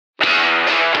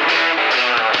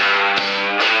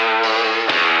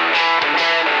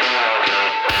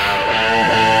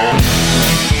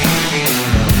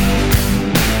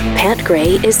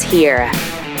Gray is here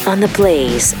on the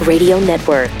Blaze Radio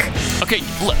Network. Okay,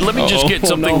 let me just get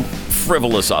something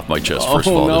frivolous off my chest. First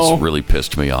of all, this really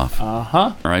pissed me off.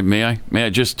 All right, may I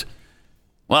just...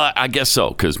 Well, I guess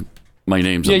so, because my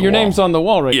name's on the wall. Yeah, your name's on the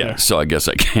wall right there. Yeah, so I guess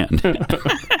I can.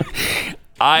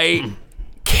 I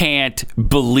can't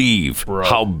believe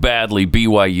how badly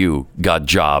BYU got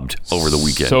jobbed over the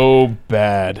weekend. So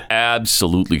bad.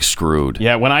 Absolutely screwed.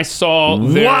 Yeah, when I saw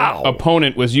their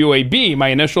opponent was UAB, my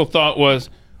initial thought was,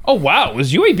 oh, wow,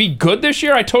 was UAB good this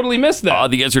year? I totally missed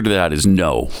that. The answer to that is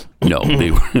no. No,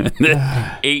 they were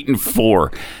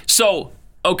 8-4. So,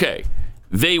 okay,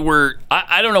 they were,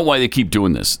 I don't know why they keep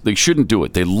doing this. They shouldn't do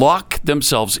it. They lock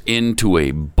themselves into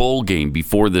a bowl game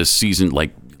before this season,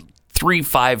 like 3,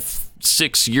 5,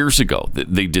 6 years ago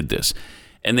they did this.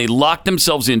 And they locked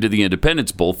themselves into the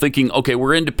Independence Bowl thinking, okay,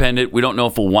 we're independent. We don't know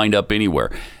if we'll wind up anywhere.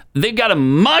 They've got a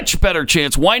much better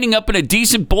chance winding up in a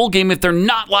decent bowl game if they're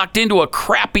not locked into a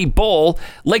crappy bowl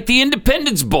like the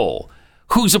Independence Bowl,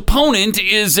 whose opponent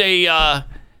is a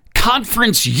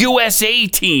Conference USA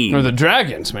team. Or the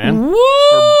Dragons, man. Woo!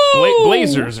 Or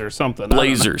Blazers or something.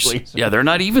 Blazers. Yeah, they're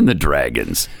not even the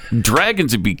Dragons.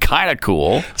 Dragons would be kind of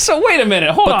cool. So wait a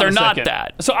minute. Hold on But they're a not second.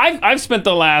 that. So I've spent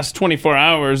the last 24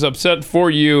 hours upset for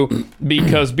you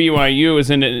because BYU is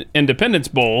in an Independence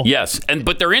Bowl. Yes,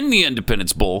 but they're in the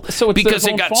Independence Bowl so because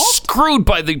they got screwed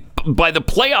by the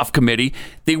playoff committee.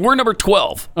 They were number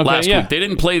 12 last week. They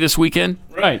didn't play this weekend.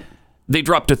 Right. They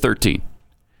dropped to 13.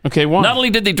 Okay, why? Not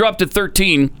only did they drop to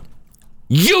 13,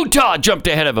 Utah jumped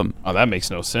ahead of them. Oh, that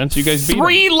makes no sense. You guys beat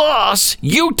 3-loss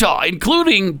Utah,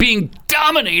 including being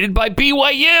dominated by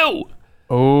BYU.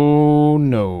 Oh,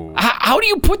 no. How do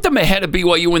you put them ahead of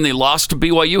BYU when they lost to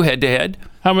BYU head-to-head?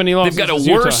 How many losses They've got does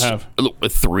a worse, Utah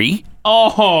have? 3.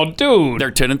 Oh, dude. They're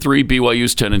 10-3.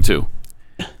 BYU's 10-2.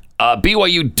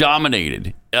 BYU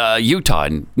dominated Utah,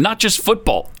 and not just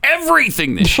football,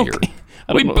 everything this year.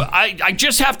 I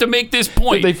just have to make this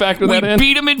point. Did they factor that in? We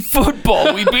beat them in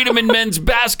football. We beat them in men's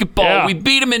basketball. Yeah. We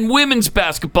beat them in women's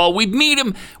basketball. We beat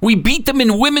them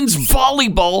in women's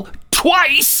volleyball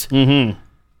twice. Mm-hmm.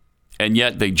 And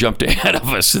yet they jumped ahead of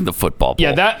us in the football bowl.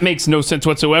 Yeah, that makes no sense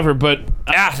whatsoever. But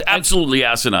absolutely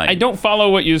asinine. I don't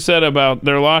follow what you said about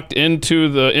they're locked into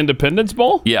the Independence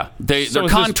Bowl. Yeah, they're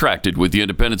contracted with the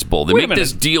Independence Bowl. They make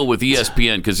this deal with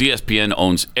ESPN because ESPN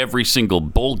owns every single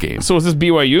bowl game. So is this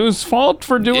BYU's fault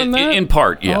for doing that? In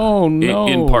part, yeah. Oh no.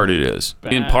 In part, it is.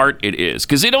 Bad. In part, it is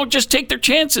because they don't just take their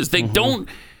chances. They don't.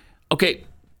 Okay,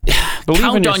 believe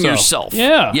count in on yourself.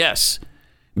 Yeah. Yes.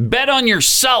 Bet on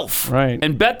yourself, right?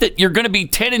 And bet that you're going to be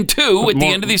 10-2 at the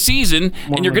end of the season,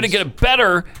 and you're going to get a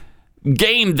better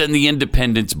game than the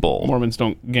Independence Bowl. Mormons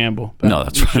don't gamble. No,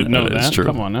 that's right. That's true.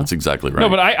 Come on now. That's exactly right. No,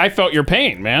 but I felt your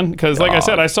pain, man, because like I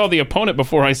said, I saw the opponent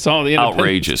before I saw the Independence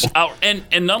Bowl.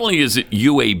 Outrageous. And not only is it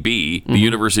UAB, the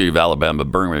University of Alabama,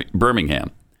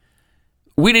 Birmingham,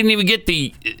 we didn't even get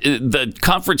the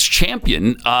conference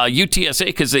champion, UTSA,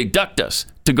 because they ducked us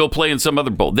to go play in some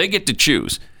other bowl. They get to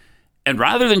choose. And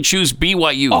rather than choose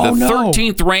BYU,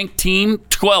 13th ranked team,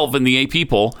 12 in the AP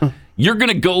poll, you're going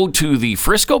to go to the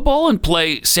Frisco Bowl and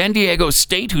play San Diego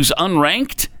State, who's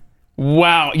unranked?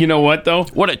 Wow. You know what, though?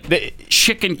 What a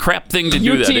chicken crap thing to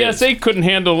do that is. UTSA couldn't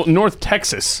handle North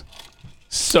Texas.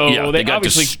 So they got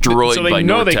obviously destroyed so they by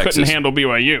know North they Texas. Couldn't handle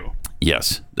BYU.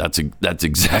 Yes, that's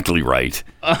exactly right.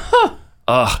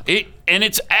 And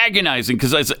it's agonizing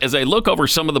because as I look over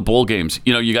some of the bowl games,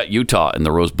 you got Utah in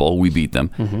the Rose Bowl. We beat them.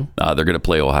 Mm-hmm. They're going to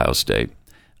play Ohio State.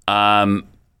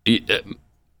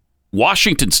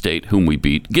 Washington State, whom we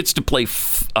beat, gets to play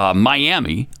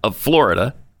Miami of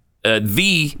Florida,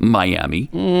 the Miami.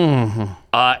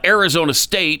 Mm-hmm. Arizona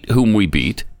State, whom we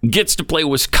beat, gets to play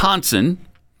Wisconsin.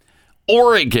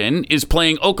 Oregon is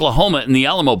playing Oklahoma in the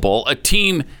Alamo Bowl, a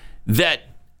team that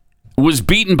was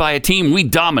beaten by a team we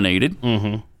dominated.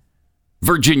 Mm-hmm.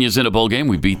 Virginia's in a bowl game.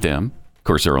 We beat them. Of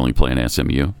course, they're only playing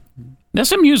SMU.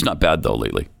 SMU's not bad, though,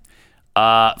 lately.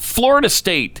 Florida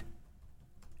State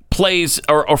plays,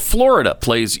 or Florida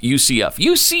plays UCF.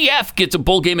 UCF gets a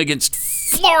bowl game against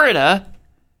Florida,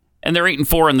 and they're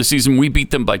 8-4 in the season. We beat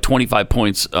them by 25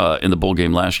 points in the bowl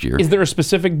game last year. Is there a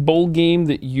specific bowl game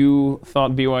that you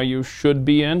thought BYU should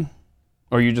be in?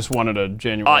 Or you just wanted a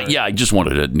January? Yeah, I just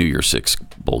wanted a New Year's Six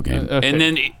bowl game. Okay. And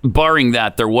then, barring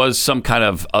that, there was some kind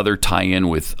of other tie-in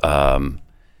with, I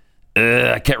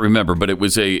can't remember, but it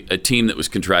was a team that was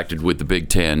contracted with the Big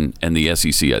Ten and the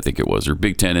SEC, I think it was, or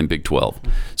Big Ten and Big 12.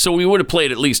 So we would have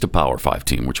played at least a Power 5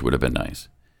 team, which would have been nice.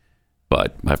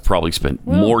 But I've probably spent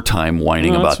more time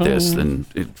whining about this than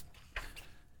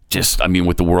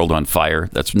with the world on fire,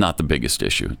 that's not the biggest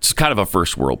issue. It's kind of a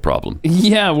first world problem.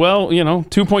 Yeah, well,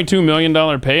 $2.2 million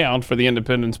payout for the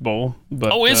Independence Bowl.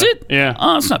 But, is it? Yeah.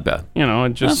 Oh, it's not bad.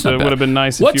 It just would have been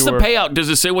nice What's if you the payout? Does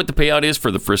it say what the payout is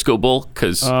for the Frisco Bowl?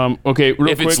 Because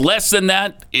if it's less than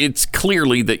that, it's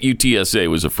clearly that UTSA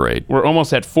was afraid. We're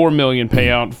almost at $4 million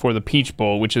payout for the Peach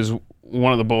Bowl, which is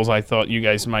one of the bowls I thought you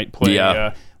guys might play.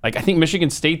 Yeah. I think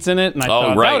Michigan State's in it, and I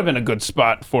thought that would have been a good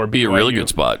spot for BYU. Be a really good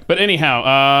spot. But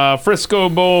anyhow, Frisco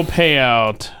Bowl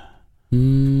payout.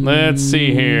 Let's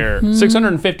see here,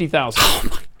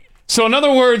 $650,000. So in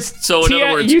other words,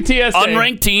 UTSA,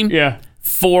 unranked team,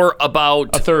 for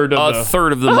about a third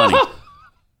of the money,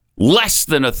 less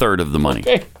than a third of the money.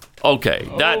 Okay.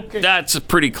 That's a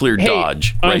pretty clear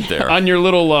dodge right there. On your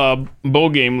little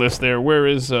bowl game list there, where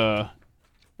are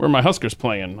my Huskers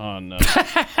playing on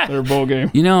their bowl game?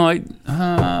 What's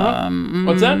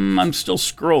that? I'm still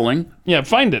scrolling. Yeah,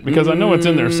 find it, because I know it's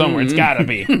in there somewhere. It's gotta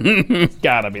be. It's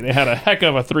gotta be. They had a heck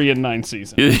of a 3-9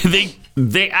 season.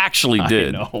 They actually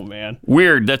did. I know, man.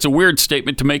 Weird. That's a weird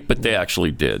statement to make, but they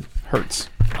actually did. Hurts.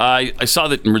 I saw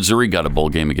that Missouri got a bowl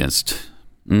game against,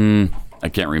 I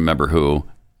can't remember who,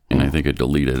 and I think I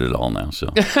deleted it all now.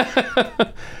 So.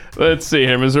 Let's see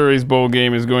here. Missouri's bowl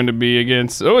game is going to be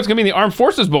against... it's going to be the Armed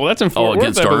Forces Bowl. That's in Fort Worth,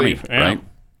 against I Army, believe. right?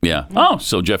 Yeah. Oh,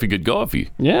 so Jeffy could go if he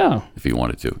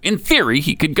wanted to. In theory,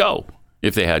 he could go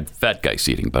if they had fat guy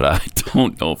seating, but I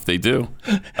don't know if they do.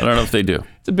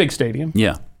 It's a big stadium.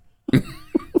 Yeah.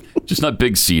 Just not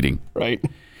big seating. Right.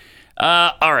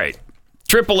 All right.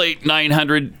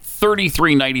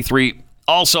 888-900-3393.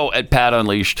 Also at Pat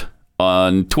Unleashed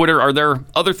on Twitter. Are there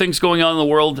other things going on in the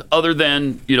world other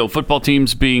than, football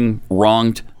teams being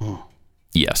wronged?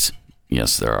 Yes.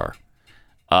 Yes, there are.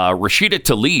 Rashida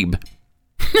Tlaib.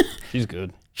 She's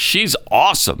good. She's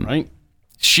awesome. Right.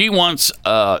 She wants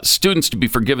students to be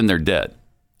forgiven their debt.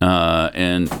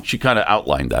 And she kind of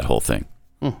outlined that whole thing.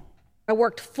 I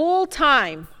worked full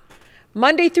time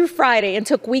Monday through Friday and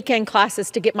took weekend classes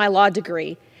to get my law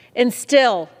degree, and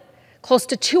still close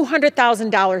to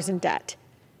 $200,000 in debt.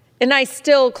 And I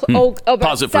still owe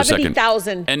about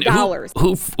 $70,000. And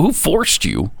who forced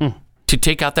you to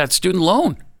take out that student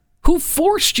loan? Who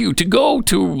forced you to go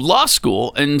to law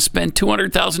school and spend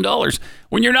 $200,000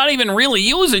 when you're not even really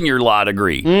using your law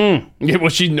degree? Yeah, well,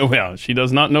 she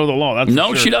does not know the law. That's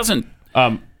no, for sure. She doesn't.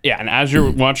 And as you're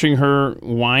watching her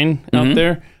whine out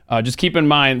there, just keep in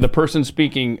mind the person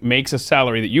speaking makes a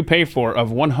salary that you pay for of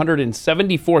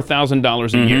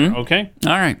 $174,000 a year. Okay.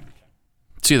 All right.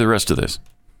 See the rest of this.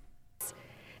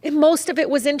 And most of it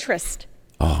was interest.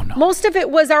 Oh, no. Most of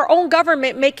it was our own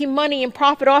government making money and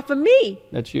profit off of me.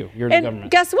 That's you. You're the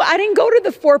government. Guess what? I didn't go to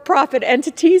the for-profit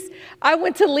entities. I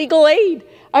went to legal aid.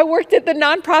 I worked at the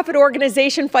nonprofit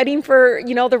organization fighting for,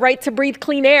 the right to breathe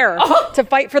clean air, to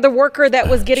fight for the worker that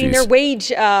was getting their wage,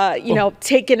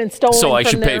 taken and stolen so I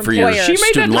from should their pay for employer. your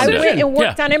student loan I debt. went and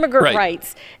worked on immigrant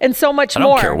rights and so much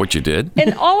more. I don't care what you did.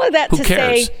 And all of that Who to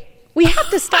cares? say, we have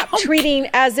to stop treating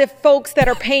as if folks that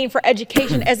are paying for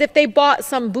education, as if they bought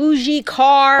some bougie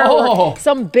car or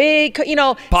some big,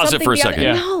 Pause it for a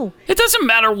second. No. It doesn't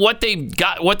matter what they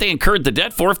got, what they incurred the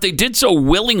debt for. If they did so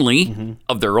willingly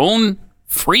of their own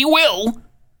free will,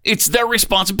 it's their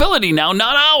responsibility now,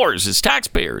 not ours as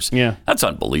taxpayers. Yeah. That's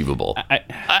unbelievable. I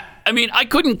mean, I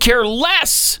couldn't care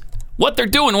less what they're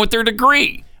doing with their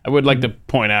degree. I would like to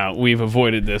point out we've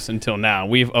avoided this until now.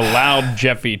 We've allowed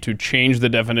Jeffy to change the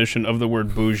definition of the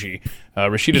word bougie.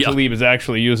 Rashida Tlaib is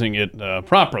actually using it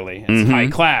properly. It's high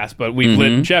class, but we've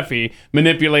let Jeffy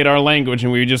manipulate our language,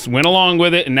 and we just went along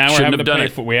with it, and now we're having to pay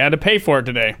for it. We had to pay for it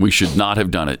today. We should not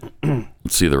have done it.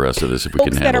 Let's see the rest of this if we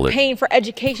Folks can handle it. Folks that are paying for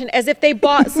education as if they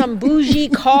bought some bougie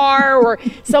car or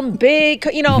some big,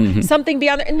 something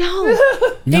beyond their... No,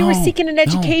 they were seeking an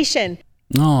education.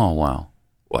 Oh, wow.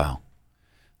 Wow.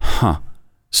 Huh.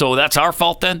 So that's our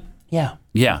fault then? Yeah.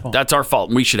 Yeah, that's our fault,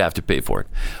 and we should have to pay for it.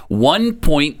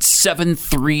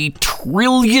 $1.73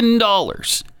 trillion.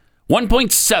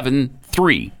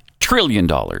 $1.73 trillion.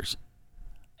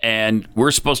 And we're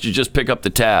supposed to just pick up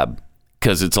the tab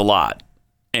because it's a lot.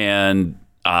 And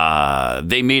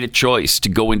they made a choice to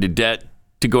go into debt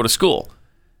to go to school.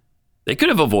 They could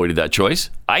have avoided that choice.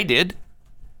 I did.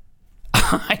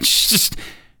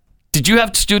 Did you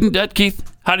have student debt, Keith?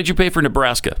 How did you pay for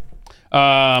Nebraska?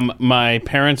 My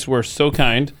parents were so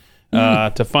kind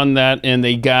to fund that, and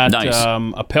they got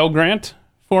a Pell Grant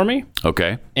for me.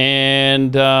 Okay.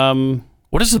 And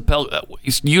what is the Pell?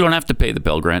 You don't have to pay the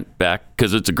Pell Grant back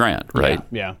because it's a grant, right?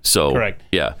 Yeah. So correct.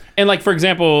 Yeah. And like for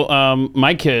example,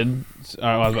 my kids.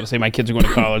 I was about to say my kids are going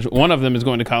to college. One of them is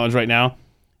going to college right now,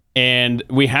 and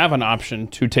we have an option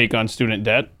to take on student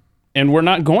debt. and we're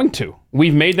not going to.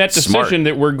 We've made that decision Smart.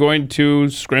 that we're going to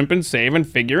scrimp and save and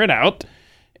figure it out,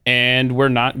 and we're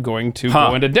not going to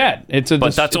go into debt.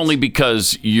 But that's only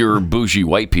because you're bougie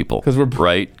white people. 'Cause we're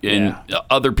right, and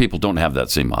other people don't have that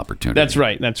same opportunity. That's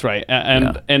right.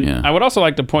 And I would also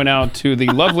like to point out to the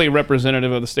lovely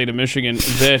representative of the state of Michigan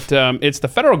that it's the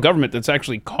federal government that's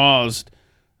actually caused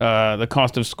the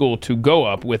cost of school to go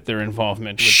up with their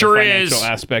involvement with the financial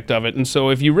aspect of it. And so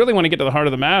if you really want to get to the heart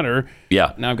of the matter,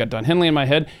 now I've got Don Henley in my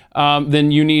head, then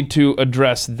you need to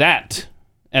address that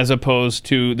as opposed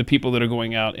to the people that are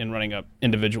going out and running up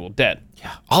individual debt.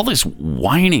 Yeah, all this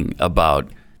whining about,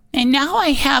 and now I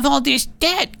have all this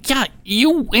debt. Yeah,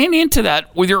 you went into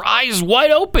that with your eyes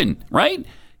wide open, right?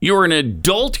 You were an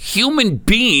adult human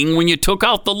being when you took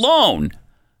out the loan.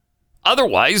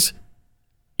 Otherwise,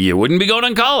 you wouldn't be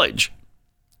going to college.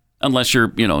 Unless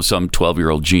you're, some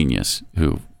 12-year-old genius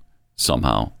who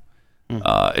somehow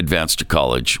advanced to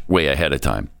college way ahead of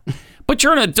time. But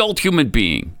you're an adult human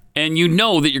being. And you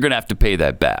know that you're going to have to pay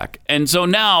that back. And so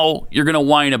now you're going to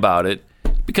whine about it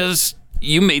because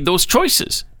you made those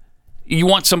choices. You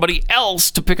want somebody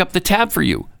else to pick up the tab for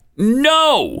you.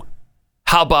 No.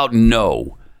 How about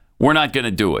no? We're not going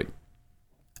to do it.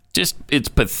 It's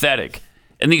pathetic.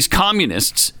 And these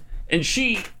communists, and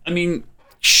she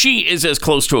is as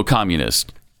close to a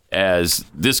communist as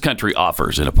this country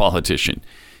offers in a politician.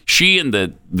 She and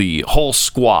the whole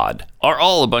squad are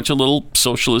all a bunch of little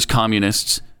socialist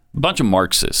communists, a bunch of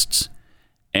Marxists,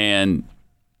 and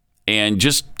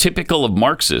just typical of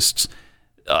Marxists.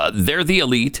 They're the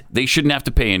elite. They shouldn't have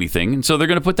to pay anything, and so they're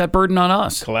going to put that burden on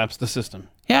us. Collapse the system.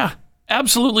 Yeah,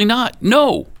 absolutely not.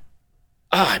 No.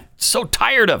 I'm so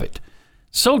tired of it.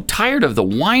 So tired of the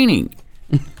whining.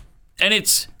 And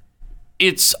it's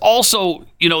also,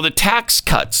 the tax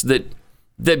cuts that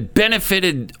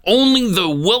benefited only the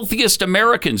wealthiest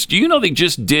Americans. Do you know they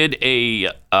just did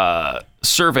a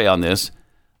survey on this?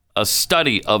 A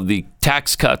study of the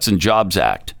Tax Cuts and Jobs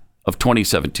Act of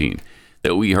 2017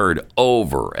 that we heard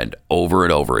over and over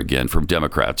and over again from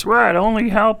Democrats. Right, only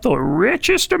help the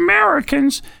richest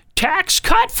Americans. Tax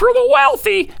cut for the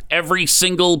wealthy. Every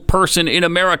single person in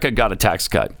America got a tax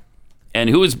cut. And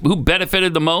who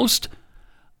benefited the most?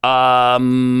 The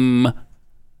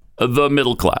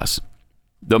middle class.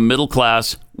 The middle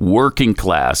class, working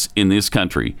class in this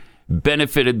country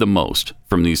benefited the most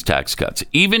from these tax cuts.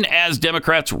 Even as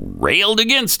Democrats railed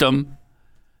against them,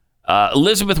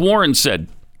 Elizabeth Warren said,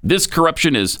 this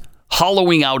corruption is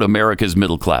hollowing out America's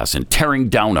middle class and tearing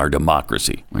down our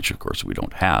democracy, which, of course, we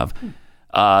don't have.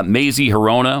 Mazie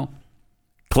Hirono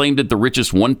claimed that the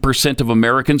richest 1% of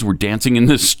Americans were dancing in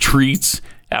the streets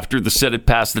after the Senate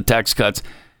passed the tax cuts.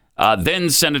 Then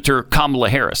Senator Kamala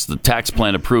Harris, the tax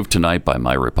plan approved tonight by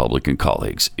my Republican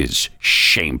colleagues, is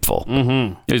shameful.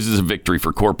 Mm-hmm. This is a victory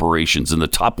for corporations and the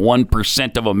top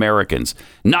 1% of Americans,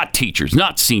 not teachers,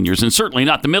 not seniors, and certainly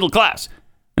not the middle class.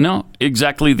 No,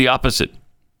 exactly the opposite.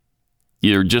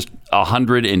 You're just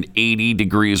 180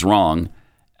 degrees wrong,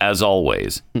 as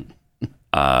always.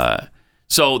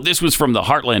 So this was from the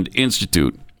Heartland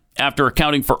Institute. After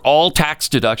accounting for all tax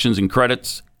deductions and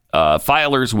credits,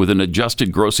 filers with an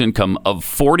adjusted gross income of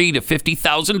 $40,000 to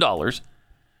 $50,000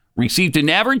 received an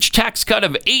average tax cut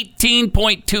of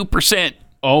 18.2%.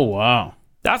 Oh, wow.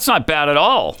 That's not bad at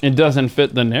all. It doesn't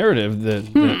fit the narrative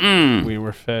that we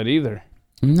were fed either.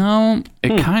 No,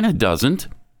 it kind of doesn't.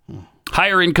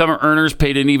 Higher income earners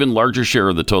paid an even larger share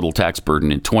of the total tax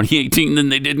burden in 2018 than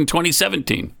they did in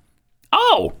 2017.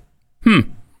 Oh,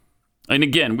 And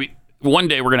again, one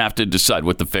day we're going to have to decide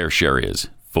what the fair share is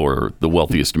for the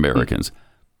wealthiest Americans.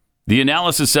 The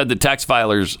analysis said that tax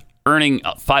filers earning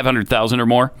 $500,000 or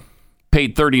more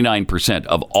paid 39%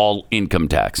 of all income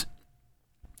tax.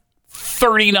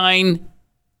 39%.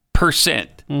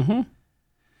 Mm-hmm.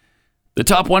 The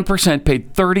top 1%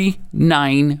 paid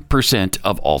 39%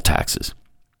 of all taxes.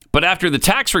 But after the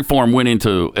tax reform went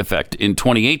into effect in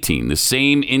 2018, the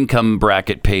same income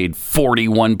bracket paid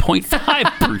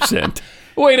 41.5%.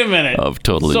 Wait a minute. Of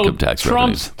total income tax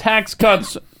Trump's revenues. Tax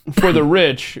cuts for the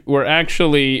rich were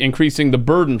actually increasing the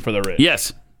burden for the rich.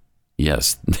 Yes.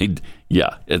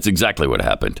 That's exactly what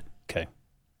happened. Okay.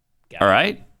 All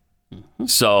right? Mm-hmm.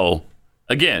 So,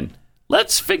 again,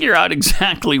 let's figure out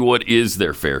exactly what is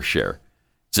their fair share.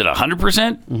 Is it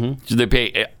 100%? Mm-hmm. Should they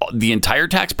pay the entire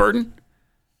tax burden?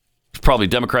 There's probably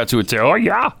Democrats who would say, oh,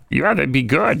 yeah, that'd be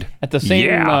good. At the same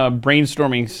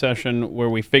brainstorming session where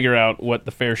we figure out what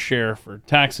the fair share for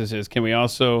taxes is, can we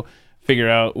also figure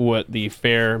out what the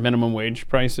fair minimum wage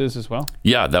price is as well?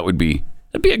 Yeah, that'd be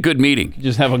a good meeting.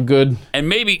 Just have a good... And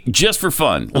maybe, just for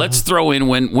fun, let's throw in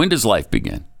when does life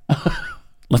begin?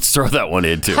 Let's throw that one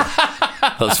in, too.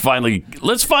 let's finally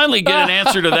get an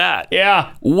answer to that.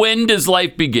 Yeah. When does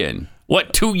life begin?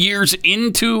 What, 2 years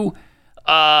into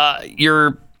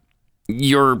your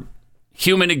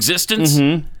human existence?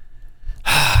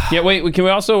 Yeah, wait, can we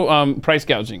also price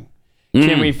gouging?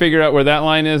 Can we figure out where that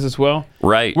line is as well?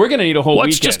 Right. We're going to need a whole What's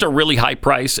weekend. just a really high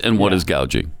price and what is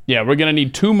gouging? Yeah, we're going to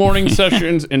need 2 morning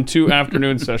sessions and 2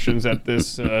 afternoon sessions at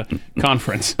this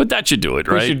conference. But that should do it,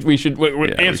 right? We should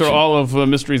answer all of the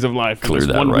mysteries of life in this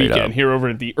that one right weekend up. here over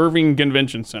at the Irving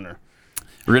Convention Center.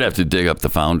 We're going to have to dig up the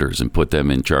founders and put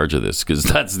them in charge of this because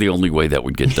that's the only way that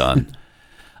would get done.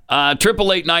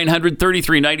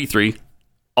 888-900-3393.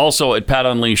 Also at Pat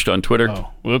Unleashed on Twitter. Oh,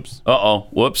 whoops.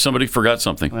 Whoops. Somebody forgot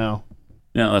something. Well,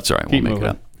 yeah, that's all right. keep We'll make moving.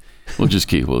 it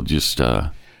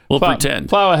up. We'll pretend.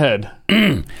 Plow ahead.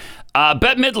 Bette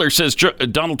Midler says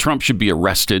Donald Trump should be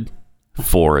arrested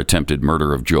for attempted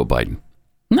murder of Joe Biden.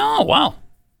 No, wow.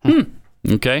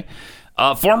 Okay.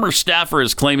 Former staffer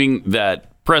is claiming that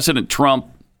President Trump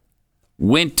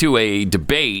went to a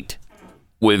debate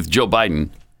with Joe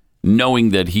Biden knowing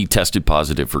that he tested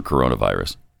positive for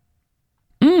coronavirus.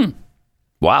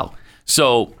 Wow.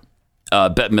 So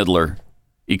Bette Midler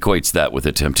equates that with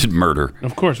attempted murder.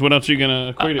 Of course. What else are you going to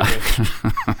equate it with?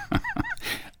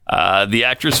 The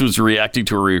actress was reacting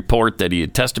to a report that he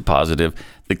had tested positive.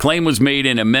 The claim was made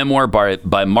in a memoir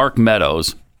by Mark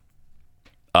Meadows.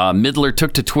 Midler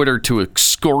took to Twitter to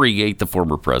excoriate the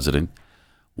former president.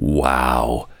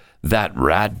 Wow. That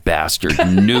rat bastard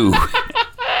knew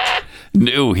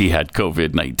he had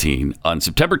COVID-19 on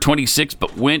September 26th,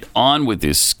 but went on with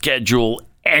his schedule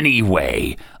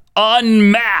anyway.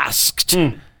 Unmasked.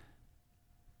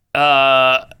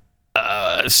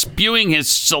 Spewing his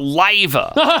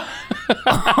saliva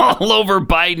all over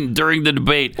Biden during the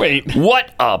debate. Wait.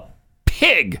 What a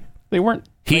pig. They weren't.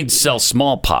 He'd sell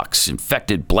smallpox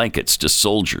infected blankets to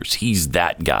soldiers. He's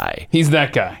that guy. He's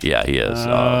that guy. Yeah, he is.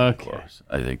 Of course.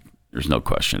 I think there's no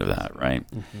question of that, right?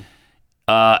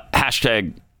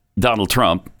 Hashtag Donald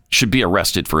Trump should be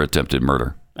arrested for attempted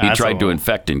murder. He tried to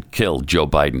infect and kill Joe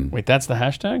Biden. Wait, that's the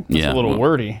hashtag? That's Yeah, a little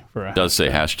wordy for a It does say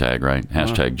hashtag, right?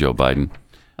 Hashtag Joe Biden.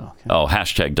 Okay. Oh,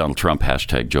 hashtag Donald Trump,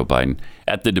 hashtag Joe Biden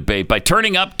at the debate. By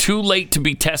turning up too late to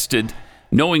be tested,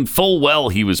 knowing full well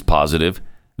he was positive,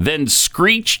 then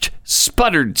screeched,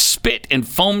 sputtered, spit, and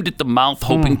foamed at the mouth,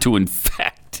 hoping to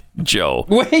infect Joe.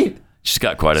 Wait. She's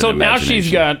got quite an So now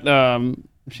imagination.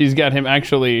 she's got him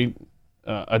actually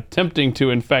attempting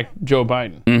to infect Joe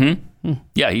Biden.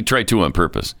 Yeah, he tried to on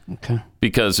purpose. Okay.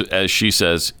 Because, as she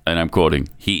says, and I'm quoting,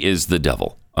 he is the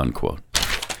devil, unquote.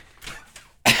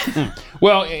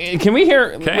 Well, can we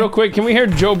hear, real quick, can we hear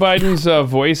Joe Biden's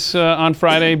voice on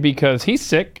Friday? Because he's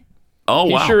sick. Oh,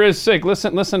 wow. He sure is sick.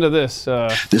 Listen to this.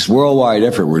 This worldwide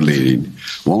effort we're leading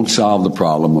won't solve the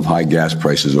problem of high gas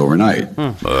prices overnight.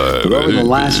 But over the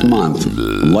last month,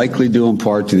 likely due in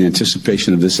part to the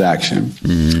anticipation of this action,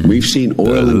 we've seen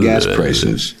oil and gas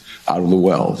prices out of the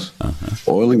wells.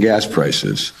 Oil and gas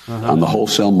prices on the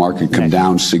wholesale market come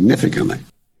down significantly.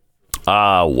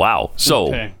 Wow. So,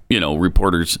 Okay.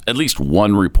 Reporters, at least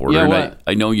one reporter, Yeah, and what?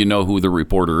 I know you know who the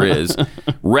reporter is,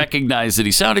 recognized that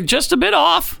he sounded just a bit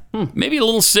off, maybe a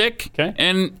little sick, Okay.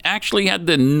 and actually had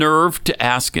the nerve to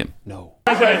ask him. No.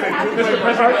 Mr.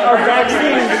 President, our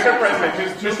vaccines.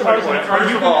 Mr. President,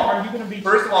 are you going to be?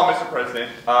 First of all, Mr.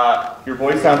 President, your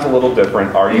voice sounds a little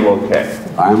different. Are you okay?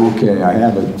 I'm okay. I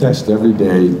have a test every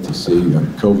day to see a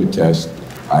COVID test.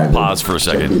 I have Pause for a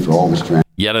second. checking for all the strands.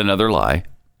 Yet another lie.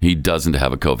 He doesn't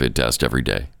have a COVID test every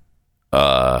day.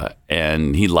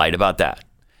 And he lied about that.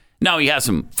 Now, he has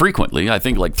them frequently, I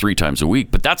think like 3 times a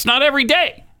week, but that's not every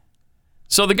day.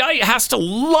 So the guy has to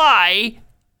lie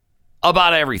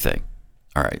about everything.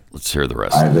 All right, let's hear the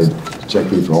rest. I have a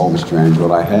checking for all the strands.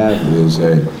 What I have is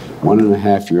a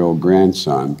 1.5-year-old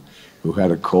grandson who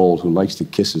had a cold who likes to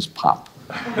kiss his pop.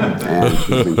 And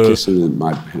he's been kissing it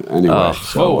anyway.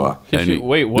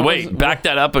 Wait, back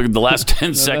that up in the last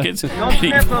 10 seconds.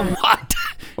 What?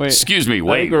 Wait, Excuse me, I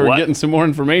wait, think we were what? getting some more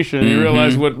information. You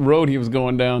realize what road he was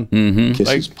going down. Kiss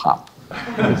his pop.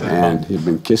 And he'd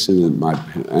been kissing it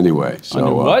anyway. So On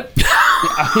your what?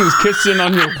 He was kissing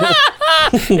on your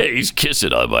Hey, he's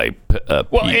kissing on my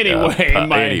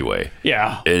anyway.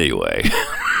 Yeah. Anyway.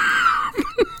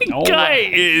 Oh, Guy wow.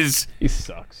 is He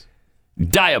sucks.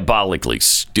 diabolically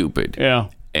stupid. Yeah.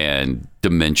 And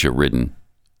dementia-ridden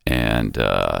and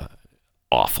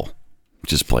awful.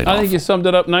 Just plain awful. I think you summed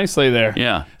it up nicely there.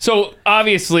 Yeah. So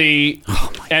obviously,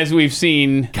 as we've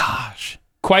seen,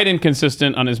 quite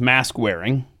inconsistent on his mask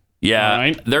wearing. Yeah.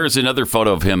 Right. There's another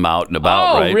photo of him out and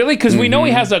about, Oh, right? really? Because we know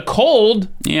he has a cold.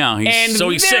 Yeah. And So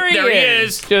he's sick. there There he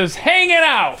is. just hanging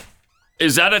out.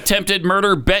 Is that attempted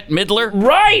murder, Bette Midler?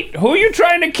 Right. Who are you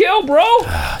trying to kill, bro?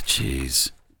 Ah,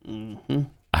 jeez.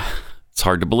 It's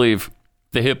hard to believe.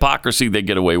 The hypocrisy they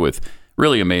get away with.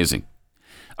 Really amazing.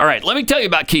 All right, let me tell you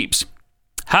about Keeps.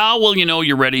 How will you know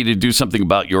you're ready to do something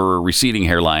about your receding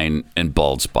hairline and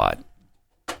bald spot?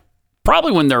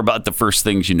 Probably when they're about the first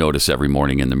things you notice every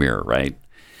morning in the mirror, right?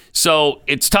 So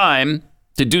it's time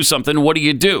to do something. What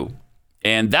do?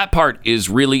 And that part is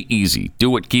really easy. Do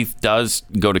what Keith does.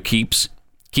 Go to Keeps.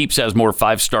 Keeps has more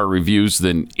 5-star reviews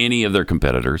than any of their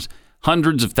competitors.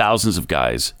 Hundreds of thousands of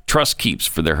guys trust Keeps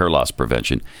for their hair loss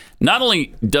prevention. Not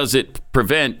only does it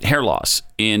prevent hair loss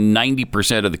in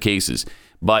 90% of the cases,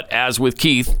 but as with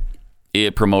Keith,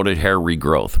 it promoted hair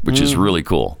regrowth, which is really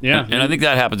cool. Yeah. And I think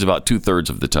that happens about 2/3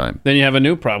 of the time. Then you have a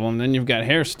new problem. Then you've got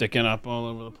hair sticking up all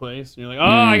over the place. You're like, oh,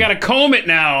 I got to comb it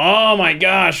now. Oh, my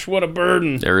gosh, what a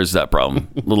burden. There is that problem.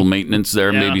 Little maintenance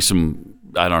there. Yeah. Maybe some,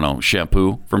 I don't know,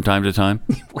 shampoo from time to time.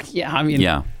 Yeah, I mean.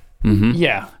 Yeah.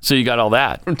 Yeah, So you got all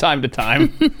that. from time to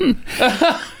time.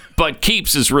 But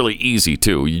Keeps is really easy,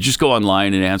 too. You just go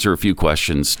online and answer a few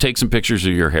questions, take some pictures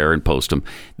of your hair and post them.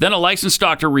 Then a licensed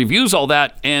doctor reviews all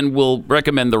that and will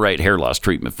recommend the right hair loss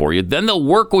treatment for you. Then they'll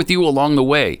work with you along the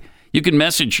way. You can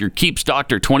message your Keeps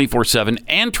doctor 24/7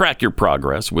 and track your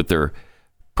progress with their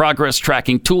progress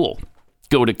tracking tool.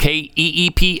 Go to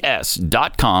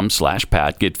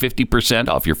keeps.com/Pat. Get 50%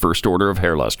 off your first order of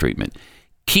hair loss treatment.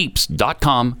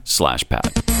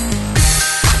 Keeps.com/Pat.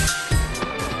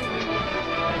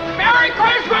 Merry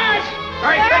Christmas!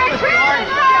 Merry Christmas, George!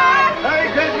 Merry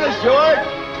Christmas, George!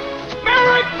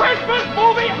 Merry Christmas,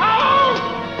 movie house!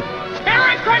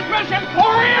 Merry Christmas,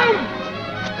 Emporium!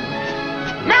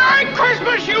 Merry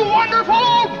Christmas, you wonderful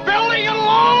old building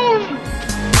alone!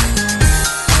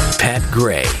 Pat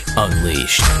Gray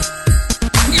Unleashed.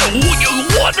 You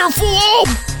wonderful old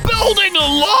building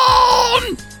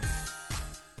alone!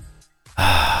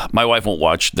 My wife won't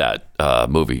watch that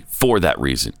movie for that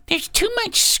reason. There's too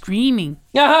much screaming.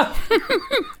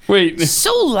 Wait,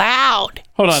 So loud.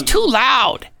 Hold on. It's too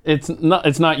loud. it's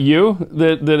not you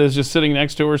that is just sitting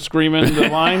next to her screaming the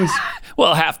lines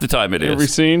Well, half the time it is. every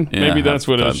scene? Yeah, Maybe half that's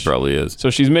the what it time is. probably is. So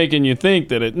she's making you think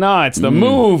that it's the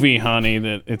movie, honey,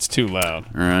 that it's too loud.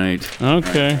 Right.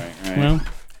 Okay. Well,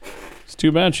 it's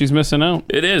too bad she's missing out.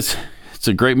 It is. It's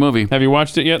a great movie. Have you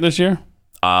watched it yet this year?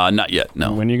 Not yet.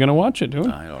 No. When are you going to watch it, dude?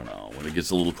 I don't know. When it gets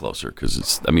a little closer,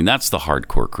 because that's the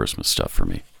hardcore Christmas stuff for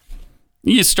me.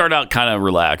 You start out kind of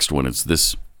relaxed when it's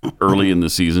this early in the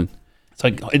season. It's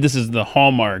like, this is the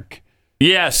Hallmark.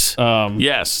 Yes.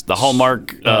 Yes. The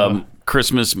Hallmark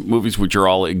Christmas movies, which are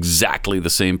all exactly the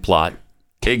same plot.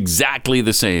 Exactly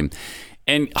the same.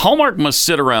 And Hallmark must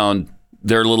sit around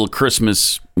their little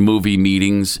Christmas movie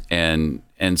meetings and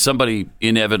somebody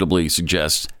inevitably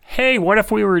suggests, hey, what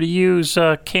if we were to use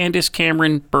Candace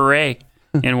Cameron Bure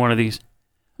in one of these?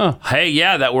 Huh. Hey,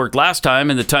 yeah, that worked last time,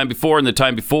 and the time before, and the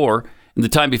time before, and the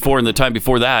time before, and the time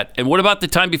before that. And what about the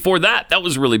time before that? That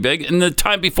was really big. And the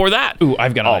time before that. Ooh,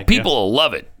 I've got an idea. People will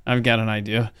love it. I've got an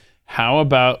idea. How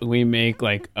about we make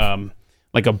like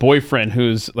a boyfriend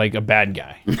who's like a bad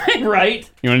guy? Right.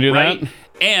 You want to do Right. that?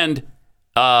 And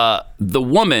the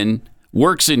woman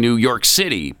works in New York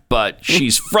City, but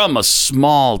she's from a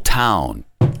small town.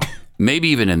 Maybe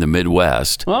even in the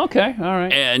Midwest. Well, okay, all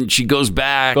right. And she goes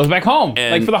back home,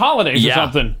 and- like for the holidays or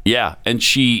something. Yeah, and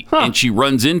she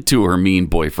runs into her mean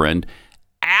boyfriend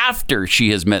after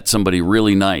she has met somebody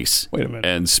really nice Wait a minute.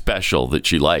 and special that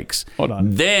she likes. Hold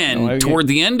on. Then, No, toward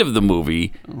the end of the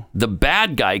movie, the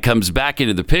bad guy comes back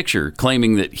into the picture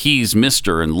claiming that he's missed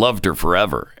her and loved her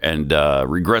forever and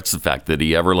regrets the fact that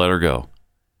he ever let her go.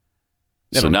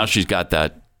 So now she's got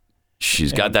that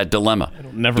dilemma.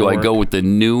 never Do I work. go with the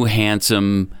new,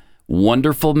 handsome,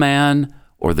 wonderful man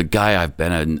or the guy I've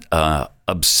been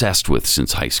obsessed with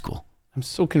since high school? I'm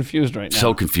so confused right now.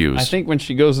 So confused. I think when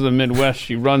she goes to the Midwest,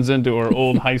 she runs into her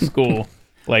old high school,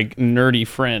 like, nerdy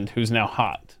friend who's now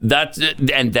hot. That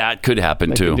could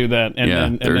happen too. could do that, and then-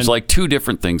 and there's then- like two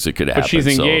different things that could happen. But she's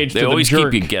engaged So they to the always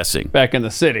jerk keep you guessing. back in the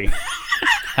city.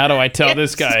 How do I tell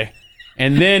this guy?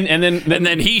 And then And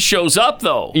then he shows up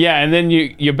though. yeah, and then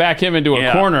you back him into a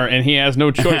Yeah. corner, and he has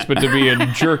no choice but to be a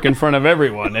jerk in front of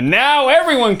everyone. And now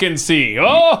everyone can see.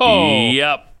 Oh,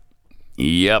 Yep.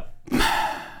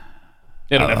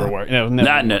 it'll never work. It'll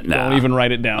never work. nah. Don't even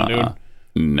write it down, dude.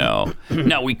 No.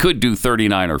 Now we could do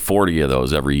 39 or 40 of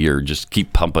those every year. Just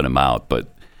keep pumping them out.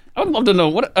 But I would love to know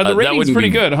what are the that ratings wouldn't pretty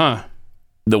be- good, huh?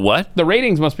 the what? The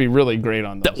ratings must be really great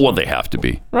on those. Well, they have to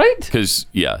be. Right? Because,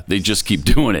 they just keep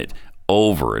doing it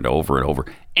over and over and over.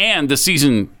 And the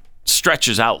season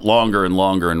stretches out longer and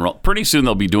longer. And pretty soon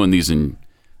they'll be doing these in,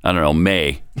 I don't know,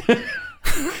 May.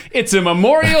 It's a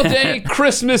Memorial Day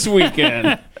Christmas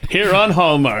weekend here on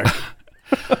Hallmark.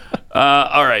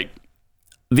 All right.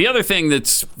 The other thing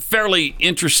that's fairly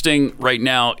interesting right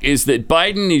now is that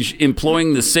Biden is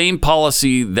employing the same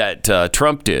policy that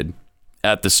Trump did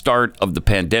at the start of the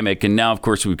pandemic. And now, of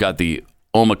course, we've got the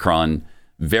Omicron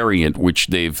variant, which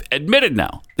they've admitted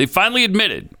now. They finally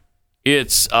admitted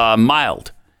it's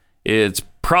mild.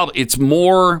 It's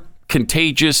more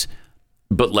contagious,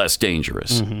 but less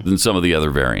dangerous than some of the other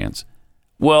variants.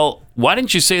 Well, why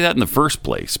didn't you say that in the first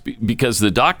place? Because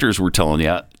the doctors were telling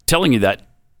you that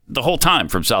the whole time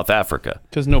from South Africa.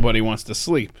 Because nobody wants to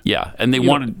sleep. Yeah, and they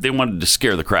wanted to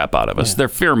scare the crap out of us. Yeah. They're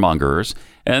fearmongers,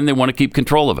 and they want to keep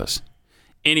control of us.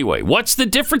 Anyway, what's the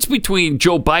difference between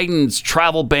Joe Biden's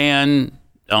travel ban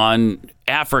on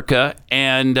Africa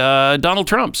and Donald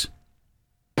Trump's?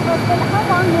 How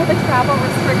long will the travel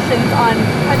restrictions on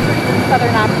countries in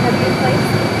southern Africa be in place?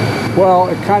 Well,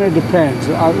 it kind of depends.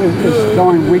 It's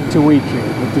going week to week here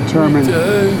to determine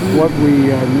what we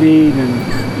need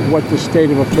and what the state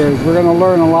of affairs. We're going to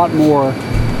learn a lot more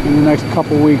in the next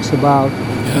couple weeks about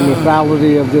the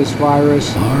lethality of this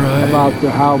virus, about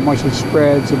how much it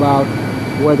spreads, about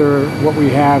whether what we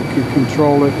have can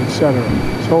control it, etc.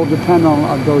 So it'll depend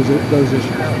on those issues.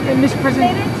 And Mr.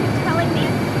 President, telling me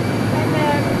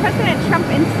when President Trump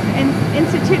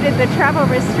instituted the travel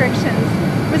restrictions,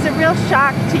 it was a real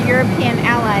shock to European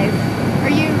allies. Are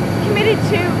you committed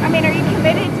to?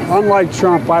 Unlike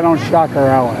Trump, I don't shock our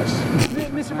allies.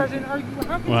 Mr. President, are you?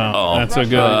 Wow, that's a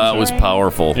good. That was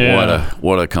powerful. Yeah.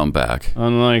 What a comeback.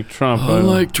 Unlike Trump,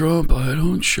 I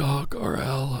don't shock our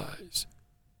allies.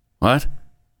 What?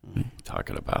 What are you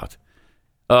talking about?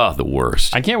 Oh, the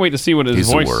worst. I can't wait to see what his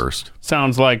He's voice the worst.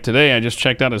 sounds like today. I just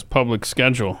checked out his public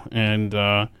schedule, and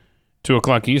 2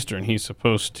 o'clock Eastern, he's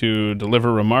supposed to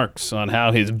deliver remarks on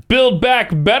how his Build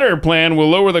Back Better plan will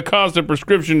lower the cost of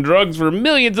prescription drugs for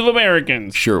millions of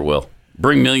Americans. Sure it will.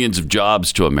 Bring millions of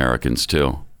jobs to Americans,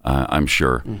 too, I'm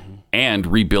sure. And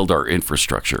rebuild our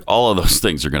infrastructure. All of those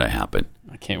things are going to happen.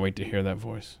 I can't wait to hear that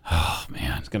voice. Oh,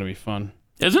 man. It's going to be fun.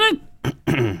 Isn't it?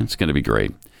 It's going to be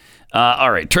great.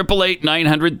 All right,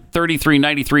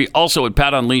 888-900-3393. Also at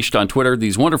Pat Unleashed on Twitter.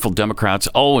 These wonderful Democrats,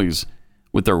 always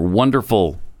with their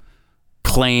wonderful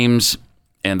claims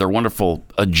and their wonderful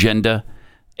agenda.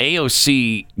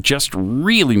 AOC just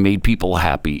really made people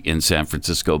happy in San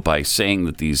Francisco by saying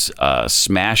that these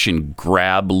smash and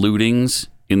grab lootings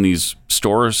in these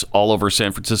stores all over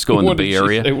San Francisco and the Bay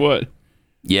Area. Say what?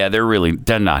 Yeah,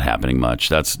 they're not happening much.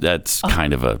 That's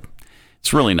kind of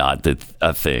it's really not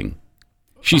a thing.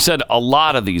 She said a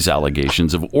lot of these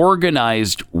allegations of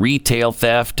organized retail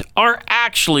theft are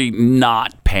actually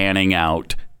not panning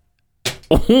out.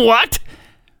 What?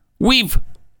 We've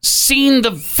seen the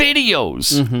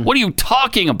videos. What are you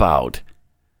talking about?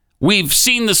 We've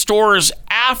seen the stores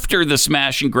after the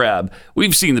smash and grab.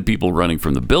 We've seen the people running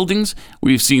from the buildings.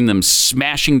 We've seen them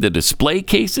smashing the display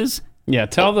cases. Yeah,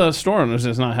 tell the store owners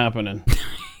it's not happening.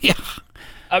 Yeah.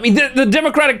 I mean, the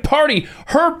Democratic Party,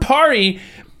 her party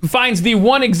finds the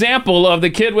one example of the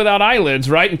kid without eyelids,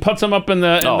 right? And puts him up in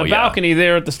the balcony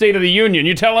there at the State of the Union.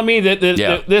 You're telling me that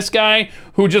this guy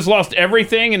who just lost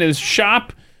everything in his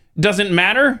shop doesn't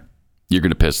matter? You're going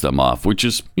to piss them off, which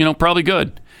is, probably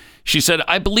good. She said,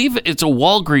 I believe it's a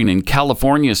Walgreens in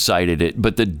California cited it,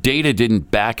 but the data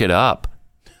didn't back it up.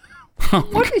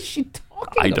 What is she talking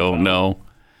about? I don't know.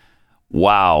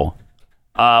 Wow.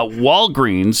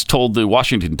 Walgreens told the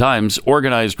Washington Times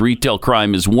organized retail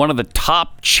crime is one of the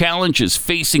top challenges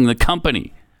facing the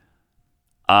company.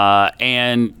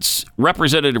 And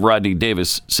Representative Rodney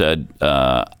Davis said,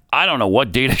 I don't know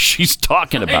what data she's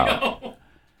talking about.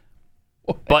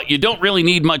 But you don't really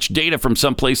need much data from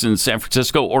someplace in San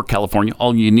Francisco or California.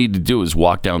 All you need to do is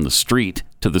walk down the street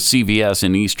to the CVS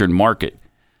in Eastern Market,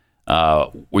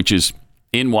 which is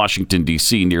in Washington,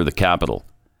 D.C., near the Capitol.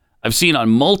 I've seen on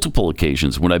multiple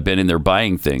occasions when I've been in there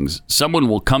buying things, someone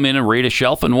will come in and raid a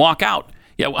shelf and walk out.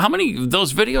 Yeah, how many of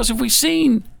those videos have we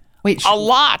seen? Wait, a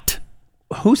lot.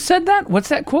 Who said that? What's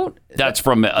that quote? That's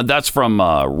from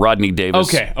Rodney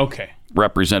Davis. Okay.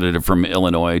 Representative from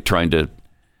Illinois, trying to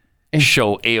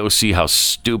show AOC how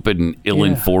stupid and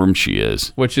ill-informed she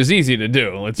is. Which is easy to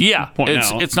do. Let's point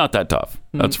out. It's not that tough.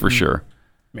 That's for sure.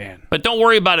 Man. But don't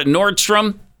worry about it.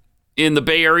 Nordstrom in the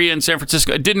Bay Area in San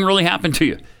Francisco, it didn't really happen to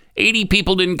you. 80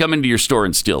 people didn't come into your store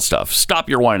and steal stuff. Stop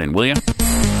your whining, will you?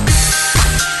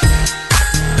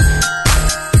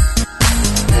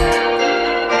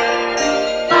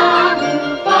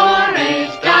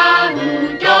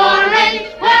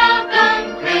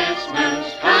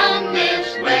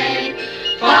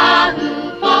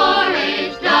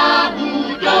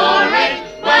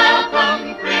 Welcome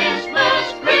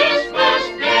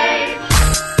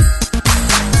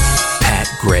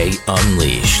Gray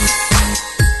Unleashed.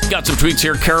 Got some tweets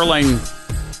here. Caroline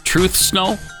Truth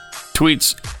Snow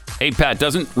tweets, "Hey, Pat,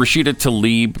 doesn't Rashida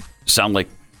Tlaib sound like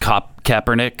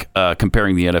Kaepernick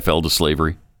comparing the NFL to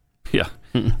slavery?" Yeah.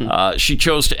 She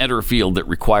chose to enter a field that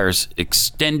requires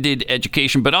extended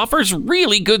education but offers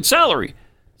really good salary.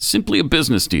 Simply a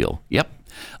business deal. Yep.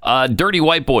 Dirty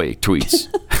White Boy tweets,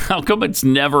 "How come it's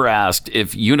never asked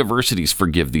if universities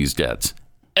forgive these debts?"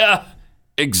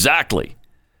 Exactly.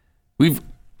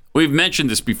 We've mentioned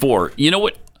this before. You know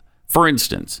what, for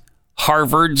instance,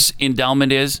 Harvard's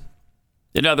endowment is?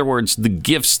 In other words, the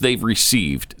gifts they've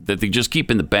received that they just keep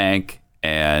in the bank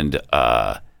and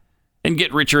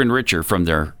get richer and richer from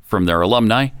their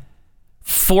alumni.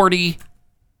 $40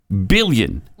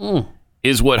 billion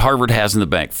is what Harvard has in the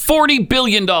bank. $40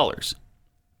 billion.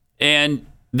 And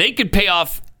they could pay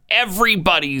off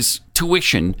everybody's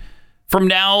tuition from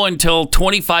now until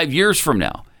 25 years from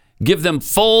now. Give them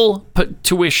full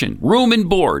tuition, room and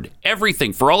board,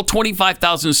 everything for all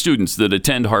 25,000 students that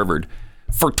attend Harvard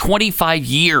for 25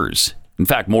 years. In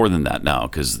fact, more than that now,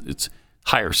 because it's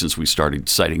higher since we started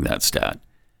citing that stat.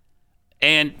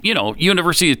 And, you know,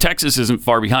 University of Texas isn't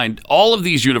far behind. All of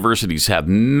these universities have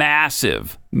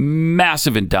massive,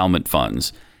 massive endowment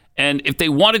funds. And if they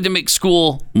wanted to make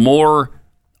school more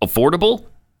affordable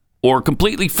or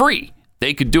completely free,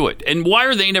 they could do it. And why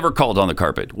are they never called on the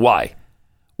carpet? Why?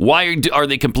 Why are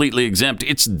they completely exempt?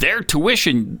 It's their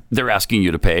tuition they're asking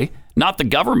you to pay, not the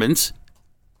government's.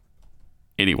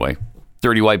 Anyway,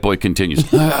 Dirty White Boy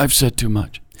continues. I've said too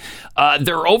much.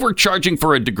 They're overcharging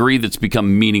for a degree that's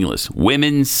become meaningless.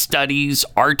 Women's studies,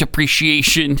 art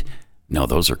appreciation. No,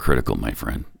 those are critical, my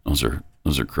friend. Those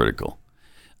are critical.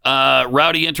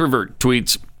 Rowdy Introvert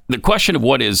tweets, "The question of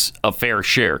what is a fair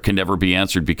share can never be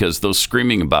answered because those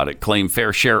screaming about it claim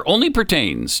fair share only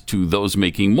pertains to those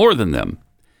making more than them."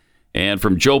 And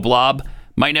from Joe Blob,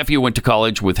 "My nephew went to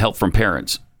college with help from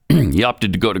parents. He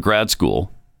opted to go to grad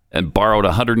school and borrowed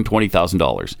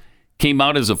 $120,000. Came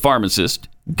out as a pharmacist,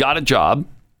 got a job,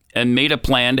 and made a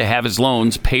plan to have his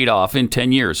loans paid off in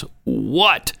 10 years.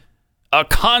 What a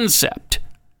concept.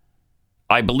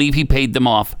 I believe he paid them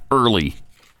off early."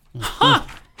 Huh.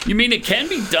 You mean it can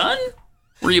be done?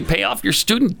 Where you pay off your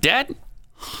student debt?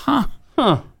 Huh.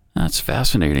 That's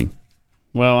fascinating.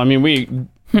 Well, I mean, we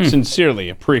sincerely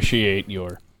appreciate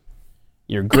your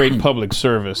great public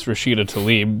service, Rashida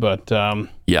Tlaib, but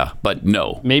yeah, but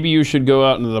no. Maybe you should go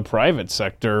out into the private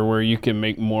sector where you can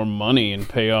make more money and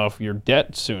pay off your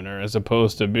debt sooner, as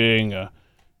opposed to being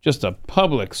just a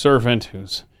public servant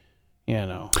who's, in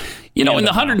the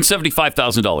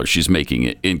 $175,000 she's making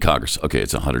in Congress. Okay,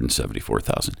 it's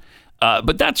 $174,000.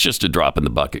 But that's just a drop in the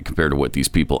bucket compared to what these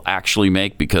people actually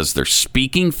make, because their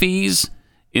speaking fees,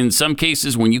 in some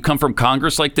cases, when you come from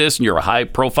Congress like this and you're a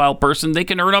high-profile person, they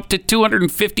can earn up to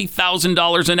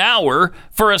 $250,000 an hour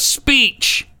for a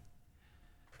speech.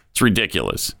 It's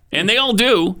ridiculous. And they all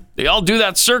do. They all do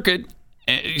that circuit.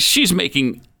 She's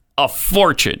making a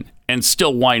fortune and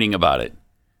still whining about it.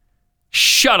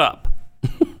 Shut up.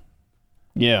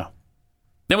 Yeah.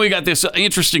 Then we got this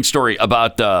interesting story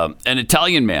about an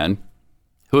Italian man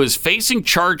who is facing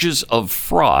charges of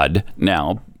fraud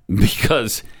now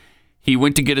because he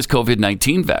went to get his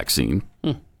COVID-19 vaccine,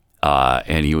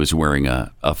 and he was wearing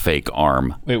a fake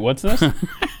arm. Wait, what's this?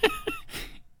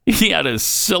 He had a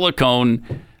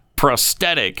silicone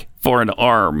prosthetic for an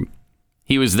arm.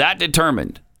 He was that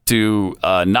determined to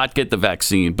not get the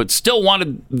vaccine, but still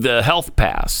wanted the health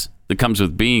pass that comes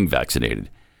with being vaccinated.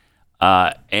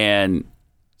 And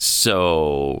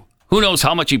so who knows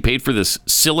how much he paid for this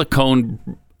silicone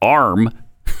arm?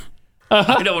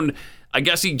 I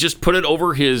guess he just put it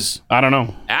over his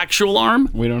actual arm.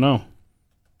 We don't know.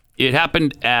 It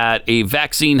happened at a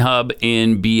vaccine hub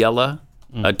in Biella,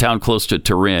 a town close to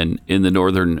Turin in the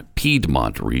northern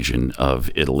Piedmont region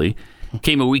of Italy.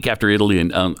 Came a week after Italy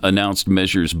announced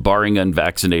measures barring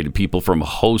unvaccinated people from a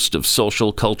host of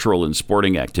social, cultural, and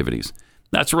sporting activities.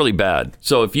 That's really bad.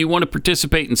 So if you want to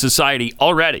participate in society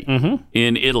already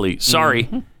in Italy, sorry,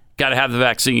 got to have the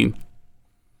vaccine.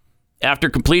 After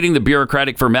completing the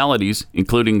bureaucratic formalities,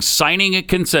 including signing a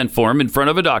consent form in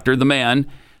front of a doctor, the man,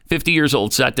 50 years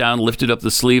old, sat down, lifted up the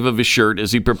sleeve of his shirt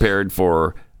as he prepared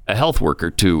for a health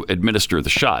worker to administer the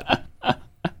shot.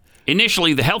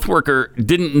 Initially, the health worker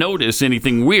didn't notice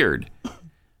anything weird,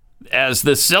 as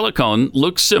the silicone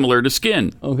looks similar to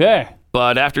skin. Okay.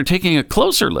 But after taking a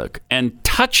closer look and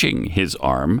touching his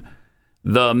arm,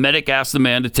 the medic asked the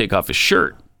man to take off his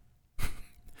shirt.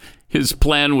 His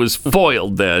plan was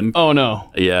foiled then. Oh,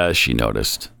 no. Yeah, she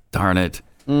noticed. Darn it.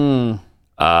 And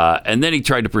then he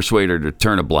tried to persuade her to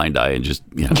turn a blind eye and just,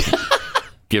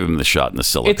 Give him the shot in the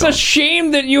silicone. It's a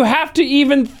shame that you have to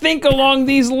even think along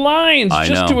these lines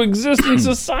just to exist in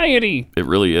society. It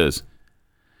really is.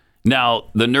 Now,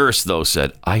 the nurse, though,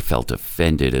 said, I felt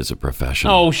offended as a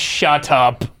professional. Oh, shut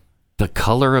up. The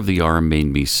color of the arm made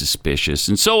me suspicious,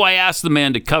 and so I asked the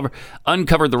man to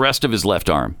uncover the rest of his left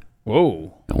arm.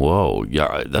 Whoa.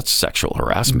 Yeah, that's sexual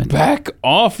harassment. Back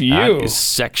off you. That is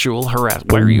sexual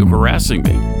harassment. Why are you harassing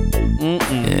me?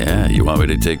 Yeah, you want me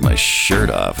to take my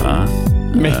shirt off, huh?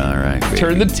 All right, baby.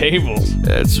 Turn the tables.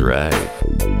 That's right.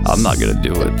 I'm not going to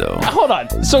do it, though. Hold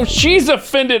on. So she's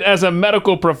offended as a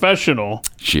medical professional.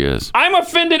 She is. I'm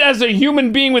offended as a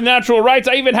human being with natural rights.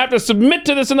 I even have to submit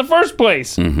to this in the first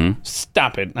place. Mm-hmm.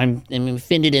 Stop it. I'm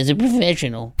offended as a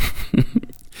professional.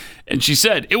 And she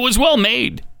said, it was well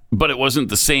made, but it wasn't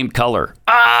the same color.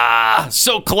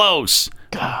 So close.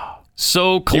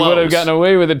 So close. You would have gotten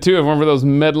away with it, too, if it weren't for those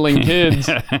meddling kids.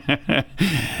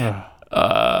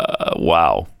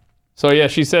 Wow. So, yeah,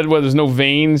 she said, there's no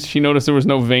veins. She noticed there was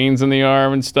no veins in the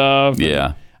arm and stuff.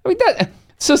 Yeah. I mean,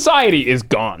 society is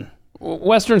gone.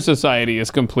 Western society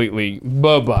is completely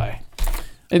bye-bye.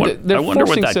 I wonder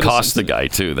what that cost the guy,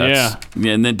 too. Yeah.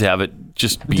 And then to have it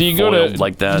just be foiled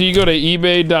like that. Do you go to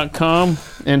ebay.com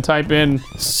and type in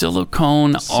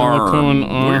silicone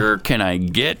arm? Where can I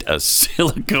get a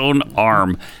silicone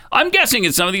arm? I'm guessing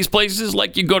in some of these places,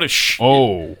 like you go to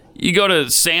you go to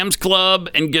Sam's Club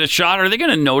and get a shot. Are they going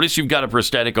to notice you've got a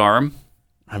prosthetic arm?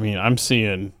 I mean,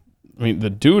 the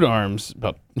dude arms,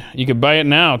 you could buy it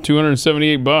now,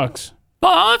 $278.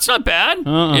 Oh, that's not bad.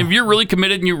 If you're really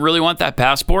committed and you really want that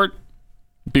passport,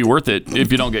 be worth it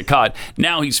if you don't get caught.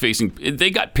 Now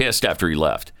they got pissed after he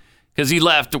left because he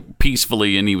left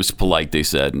peacefully and he was polite, they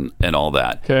said, and all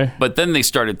that. Okay. But then they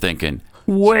started thinking,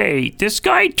 wait, this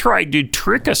guy tried to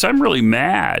trick us. I'm really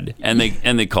mad. And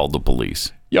they called the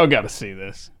police. Y'all got to see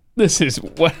this. This is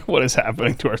what is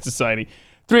happening to our society.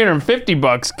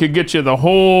 $350 could get you the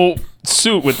whole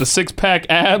suit with the six-pack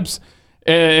abs.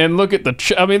 And look at look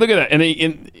at that, and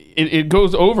it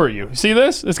goes over you. See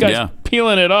this? This guy's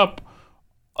peeling it up.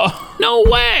 No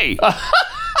way!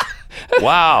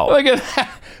 Wow! Look at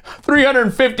that,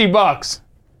 $350.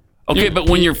 Okay, but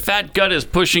when your fat gut is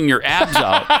pushing your abs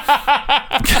out,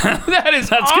 that's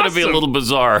going to be a little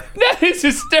bizarre. That is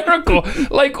hysterical.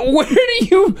 Like, where do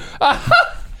you?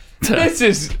 This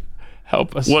is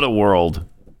help us. What a world.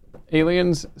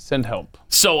 Aliens, send help.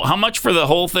 So how much for the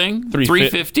whole thing?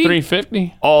 $350?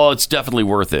 $350. Oh, it's definitely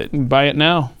worth it. Buy it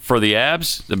now. For the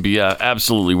abs? It'd be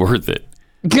absolutely worth it.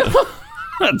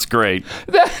 That's great.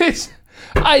 That is...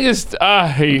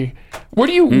 where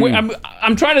do you...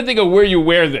 I'm trying to think of where you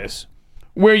wear this.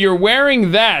 Where you're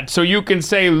wearing that so you can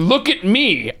say, look at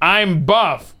me, I'm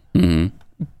buff. Mm-hmm.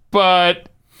 But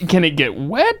can it get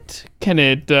wet? Can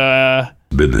it...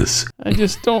 Business. I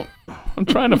just don't... I'm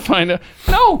trying to find out.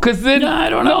 No, because then I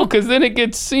don't know. Because then it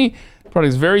gets the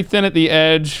product's very thin at the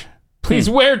edge. Please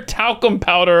wear talcum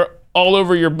powder all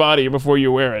over your body before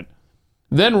you wear it.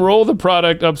 Then roll the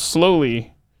product up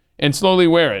slowly and slowly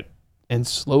wear it. And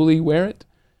slowly wear it.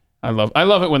 I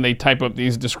love it when they type up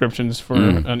these descriptions for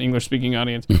an English-speaking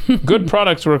audience. Good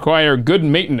products require good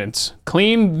maintenance.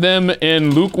 Clean them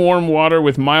in lukewarm water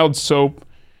with mild soap.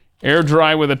 Air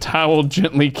dry with a towel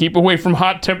gently. Keep away from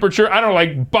hot temperature. I don't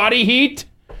like body heat.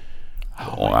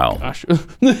 Oh, wow. Gosh.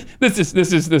 This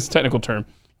is technical term.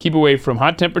 Keep away from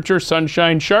hot temperature,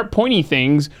 sunshine, sharp, pointy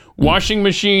things, washing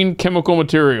machine, chemical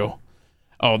material.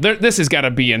 Oh, this has got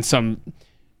to be in some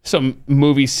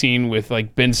movie scene with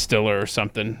like Ben Stiller or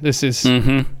something. This is.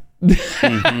 There's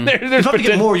You've got to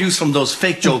get more use from those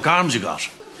fake joke arms you got.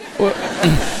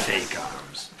 Fake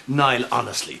arms. Niall,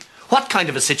 honestly. What kind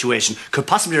of a situation could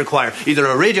possibly require either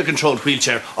a radio-controlled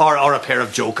wheelchair or a pair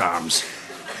of joke arms?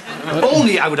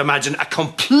 Only, I would imagine, a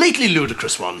completely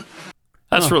ludicrous one.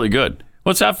 That's really good.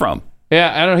 What's that from?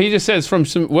 Yeah, I don't know. He just says from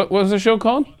some... What was the show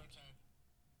called?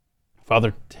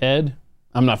 Father Ted?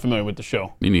 I'm not familiar with the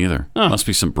show. Me neither. Must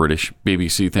be some British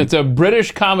BBC thing. It's a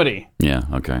British comedy. Yeah,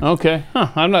 okay. Okay.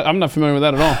 I'm not familiar with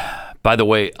that at all. By the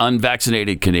way,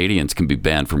 unvaccinated Canadians can be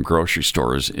banned from grocery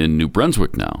stores in New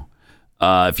Brunswick now.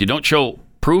 If you don't show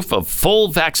proof of full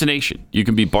vaccination, you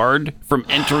can be barred from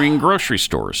entering grocery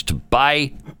stores to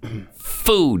buy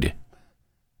food.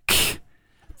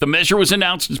 The measure was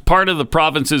announced as part of the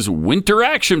province's Winter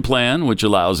Action Plan, which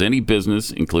allows any business,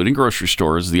 including grocery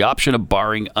stores, the option of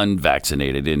barring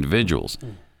unvaccinated individuals.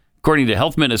 According to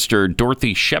Health Minister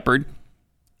Dorothy Shepherd,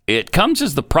 it comes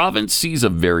as the province sees a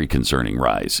very concerning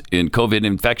rise in COVID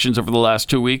infections over the last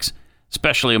 2 weeks,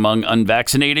 especially among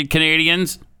unvaccinated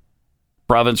Canadians.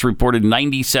 Province reported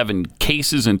 97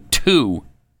 cases and 2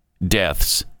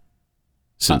 deaths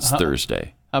since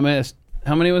Thursday. I mean,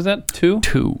 How many was that? Two?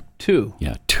 Two.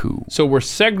 Yeah, 2. So we're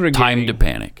segregating. Time to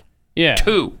panic. Yeah.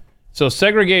 2. So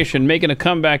segregation making a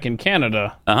comeback in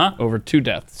Canada over 2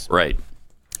 deaths. Right.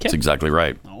 That's exactly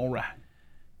right. All right.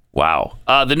 Wow.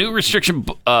 The new restriction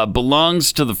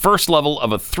belongs to the first level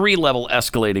of a 3-level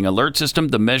escalating alert system.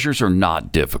 The measures are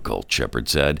not difficult, Shepard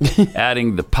said,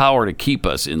 adding the power to keep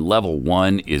us in level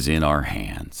 1 is in our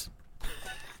hands.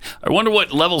 I wonder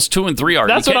what levels 2 and 3 are.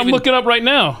 That's what I'm looking up right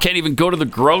now. Can't even go to the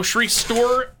grocery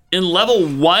store in level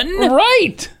 1?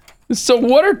 Right. So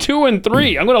what are 2 and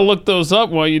 3? I'm going to look those up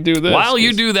while you do this. While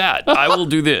you do that, I will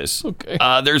do this. Okay.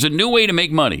 There's a new way to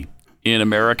make money in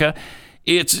America.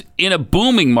 It's in a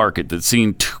booming market that's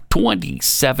seen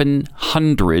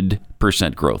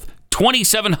 2,700% growth.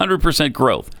 2,700%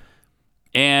 growth.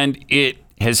 And it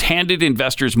has handed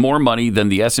investors more money than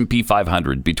the S&P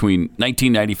 500 between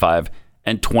 1995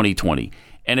 and 2020.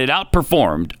 And it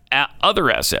outperformed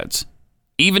other assets,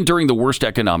 even during the worst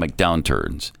economic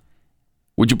downturns.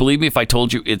 Would you believe me if I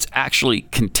told you it's actually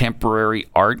contemporary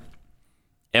art?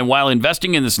 And while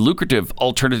investing in this lucrative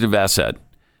alternative asset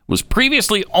was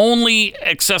previously only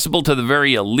accessible to the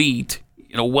very elite,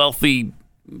 wealthy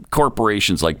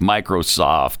corporations like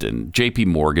Microsoft and JP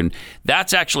Morgan,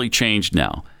 that's actually changed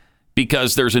now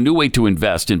because there's a new way to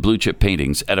invest in blue chip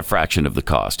paintings at a fraction of the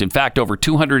cost. In fact, over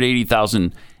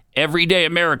 280,000 everyday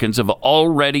Americans have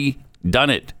already done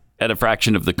it at a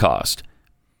fraction of the cost.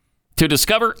 To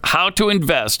discover how to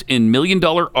invest in $1 million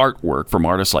artwork from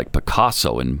artists like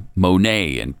Picasso and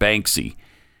Monet and Banksy,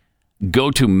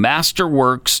 go to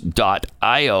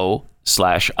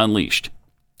masterworks.io/unleashed.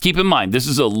 Keep in mind, this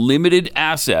is a limited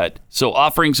asset, so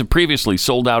offerings have previously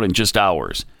sold out in just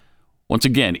hours. Once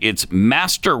again, it's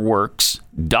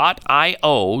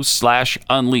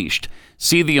masterworks.io/unleashed.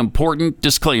 See the important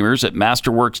disclaimers at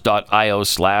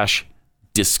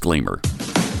masterworks.io/disclaimer.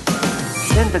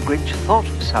 Then the Grinch thought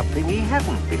of something he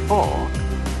hadn't before.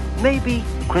 Maybe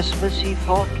Christmas, he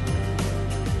thought,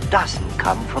 doesn't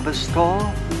come from a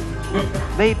store.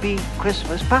 Maybe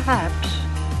Christmas, perhaps,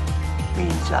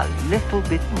 means a little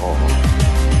bit more.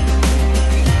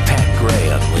 Pat Gray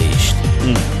Unleashed.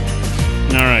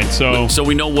 All right, so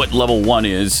we know what level 1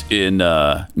 is in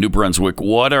New Brunswick.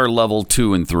 What are level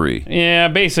 2 and 3? Yeah,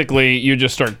 basically, you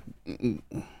just start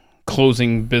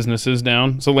closing businesses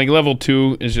down. So like level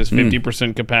 2 is just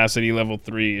 50% capacity. Level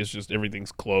 3 is just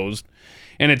everything's closed.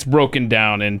 And it's broken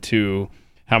down into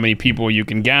how many people you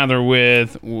can gather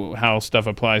with, how stuff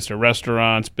applies to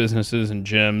restaurants, businesses, and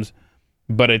gyms.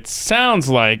 But it sounds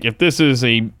like if this is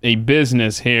a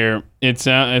business here, it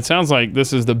sounds like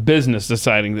this is the business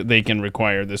deciding that they can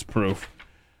require this proof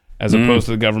as opposed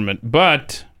to the government.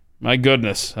 But, my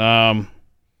goodness,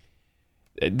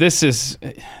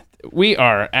 we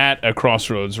are at a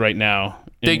crossroads right now.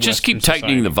 They just keep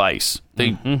tightening the vice.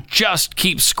 They just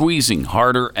keep squeezing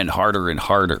harder and harder and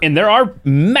harder. And there are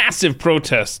massive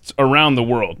protests around the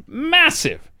world.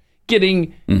 Massive.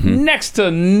 Getting next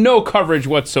to no coverage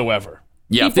whatsoever.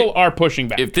 Yeah, people are pushing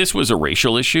back. If this was a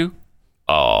racial issue,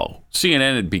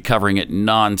 CNN would be covering it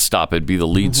nonstop. It'd be the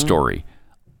lead story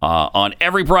on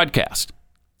every broadcast.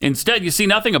 Instead, you see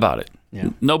nothing about it.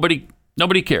 Yeah. Nobody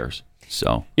cares.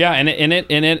 So yeah, and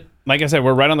it like I said,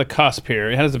 we're right on the cusp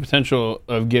here. It has the potential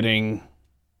of getting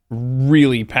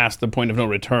really past the point of no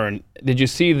return. Did you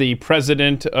see the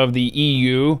president of the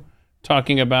EU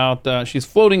talking about, she's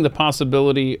floating the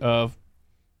possibility of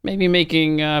maybe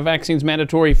making vaccines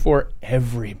mandatory for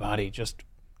everybody, just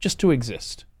to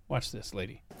exist. Watch this,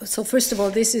 lady. So first of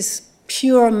all, this is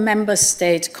pure member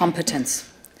state competence.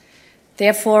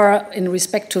 Therefore, in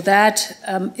respect to that,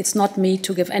 it's not me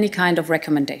to give any kind of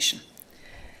recommendation.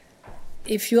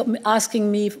 If you're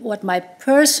asking me what my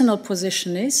personal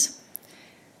position is,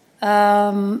 2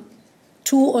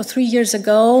 or 3 years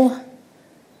ago,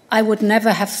 I would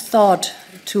never have thought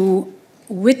to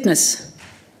witness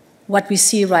what we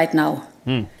see right now.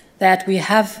 That we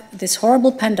have this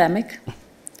horrible pandemic,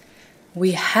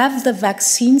 we have the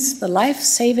vaccines, the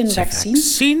life-saving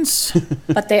vaccines,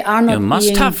 but they are not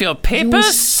being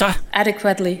used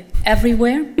adequately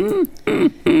everywhere.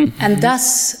 And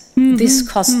thus, this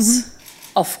costs,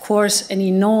 of course,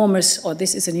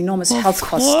 this is an enormous health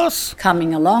cost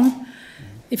coming along.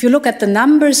 If you look at the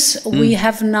numbers, we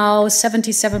have now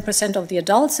 77% of the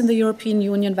adults in the European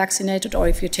Union vaccinated, or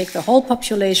if you take the whole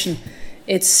population,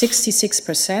 it's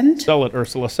 66%. Sell it,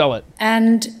 Ursula, sell it.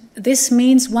 And this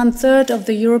means 1/3 of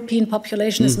the European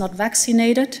population is not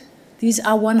vaccinated. These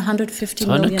are 150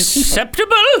 million people.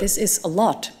 This is a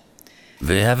lot.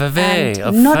 We have a way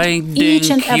of not finding each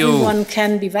and cure. everyone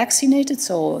can be vaccinated,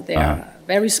 so there are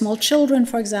very small children,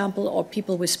 for example, or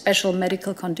people with special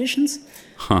medical conditions,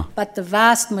 but the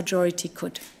vast majority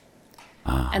could.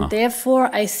 And therefore,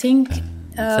 I think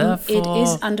it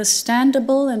is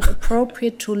understandable and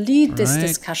appropriate to lead this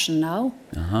discussion now,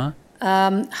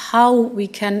 how we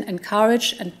can encourage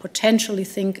and potentially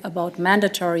think about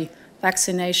mandatory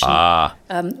vaccination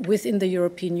within the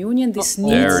European Union. This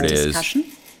needs discussion.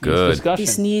 Good.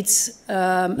 This needs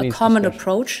a common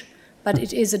approach, but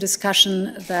it is a discussion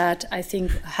that I think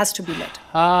has to be led.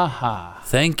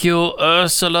 Thank you,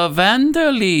 Ursula von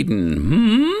der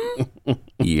Leyen.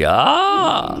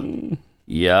 Yeah.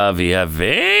 Yeah, we have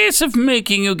ways of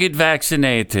making you get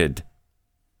vaccinated.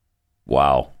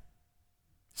 Wow.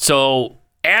 So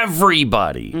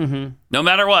everybody, no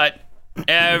matter what,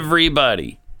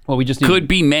 everybody we just could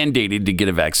be mandated to get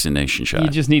a vaccination shot. You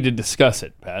just need to discuss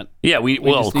it, Pat. Yeah, we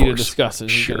just of need course. to discuss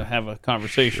it. We're going to have a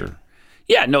conversation. Sure.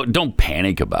 Yeah, no, don't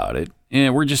panic about it.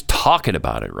 We're just talking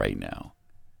about it right now.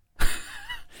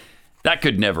 That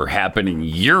could never happen in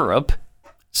Europe.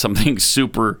 Something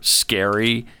super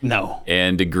scary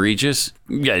and egregious.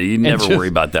 Yeah, you never worry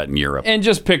about that in Europe. And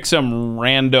just pick some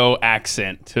rando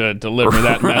accent to deliver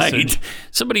that message.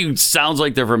 Somebody who sounds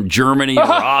like they're from Germany or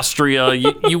Austria.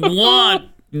 You want,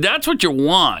 that's what you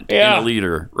want in a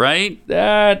leader, right?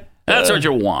 That's what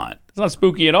you want. It's not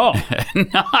spooky at all.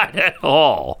 Not at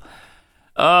all.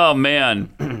 Oh,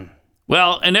 man.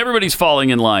 Well, and everybody's falling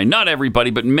in line. Not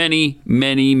everybody, but many,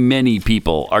 many, many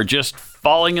people are just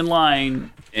falling in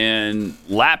line and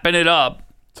lapping it up.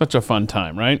 Such a fun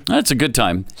time, right? That's a good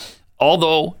time.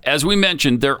 Although, as we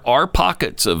mentioned, there are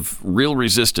pockets of real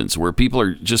resistance where people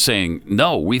are just saying,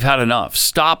 no, we've had enough.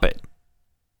 Stop it.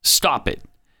 Stop it.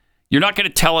 You're not going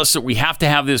to tell us that we have to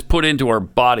have this put into our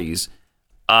bodies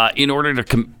in order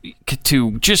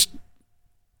to just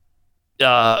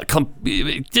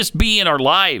be in our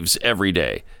lives every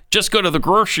day. Just go to the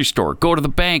grocery store, go to the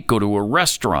bank, go to a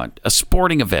restaurant, a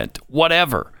sporting event,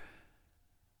 whatever.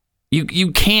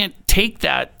 You can't take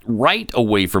that right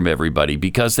away from everybody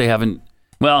because they haven't.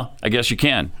 Well, I guess you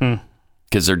can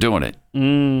because they're doing it.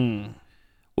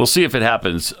 We'll see if it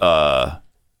happens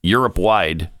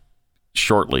Europe-wide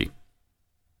shortly.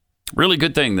 Really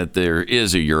good thing that there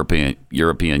is a European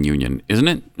Union, isn't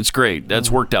it? It's great.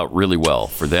 That's worked out really well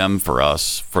for them, for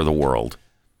us, for the world.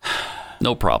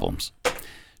 No problems.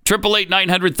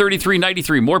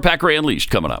 888-900-3393. More Pat Gray Unleashed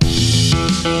coming up.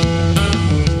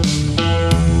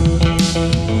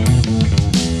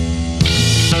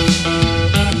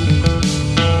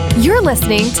 You're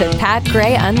listening to Pat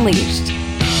Gray Unleashed.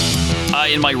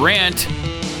 In my rant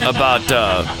about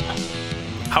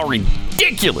how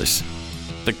ridiculous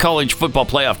the college football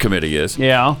playoff committee is.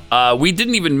 Yeah. We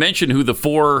didn't even mention who the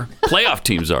 4 playoff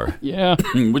teams are. Yeah.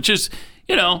 Which is,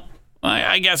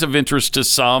 I guess of interest to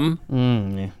some.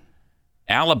 Yeah.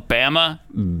 Alabama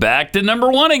back to number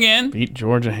 1 again. Beat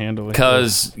Georgia handily.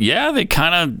 Because, they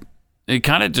kind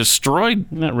of destroyed.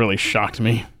 That really shocked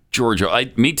me.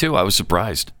 Georgia. Me too. I was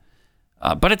surprised.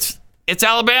 But it's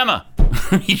Alabama.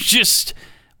 You just,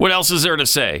 what else is there to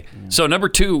say? Yeah. So number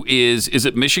 2 is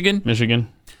it Michigan?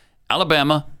 Michigan.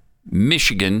 Alabama,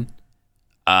 Michigan.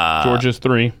 Georgia's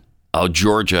 3. Oh,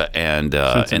 Georgia and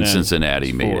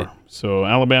Cincinnati made it. So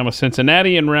Alabama,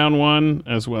 Cincinnati in round 1,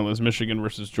 as well as Michigan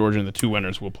versus Georgia, and the 2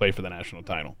 winners will play for the national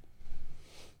title.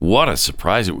 What a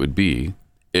surprise it would be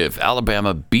if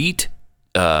Alabama beat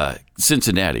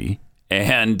Cincinnati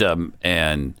and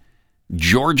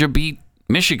Georgia beat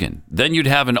Michigan. Then you'd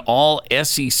have an all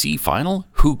SEC final.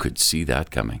 Who could see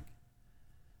that coming?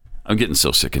 I'm getting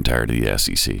so sick and tired of the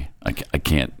SEC. I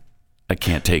can't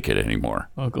take it anymore.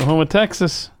 Oklahoma,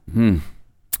 Texas.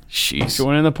 Jeez.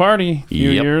 Joining the party. Few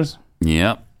years.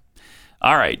 Yep.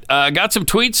 All right. Got some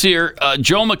tweets here.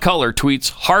 Joe McCullough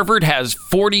tweets, Harvard has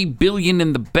 $40 billion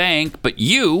in the bank, but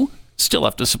you still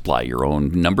have to supply your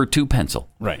own number 2 pencil.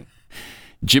 Right.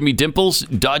 Jimmy Dimples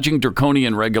dodging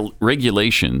draconian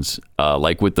regulations,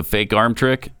 like with the fake arm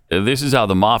trick. This is how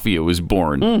the mafia was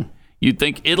born. You'd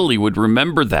think Italy would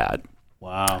remember that.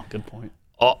 Wow, good point.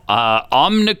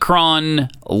 Omnicron,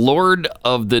 Lord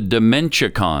of the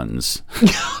Dementiacons.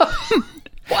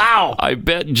 Wow. I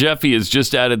bet Jeffy has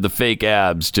just added the fake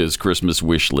abs to his Christmas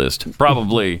wish list.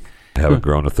 Probably. Haven't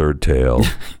grown a third tail.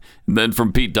 Then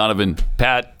from Pete Donovan,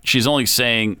 Pat, she's only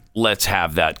saying, let's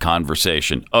have that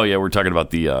conversation. Oh, yeah, we're talking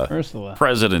about the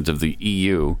president of the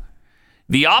EU.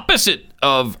 The opposite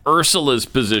of Ursula's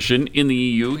position in the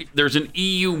EU, there's an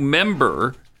EU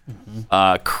member,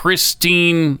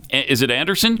 Christine, is it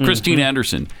Anderson? Christine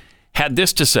Anderson, had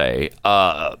this to say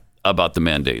about the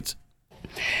mandates.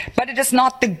 But it is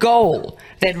not the goal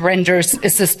that renders a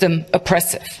system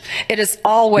oppressive. It is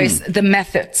always the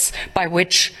methods by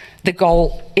which the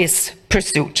goal is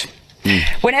pursued.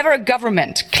 Whenever a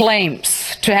government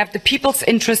claims to have the people's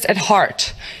interest at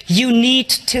heart, you need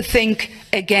to think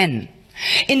again.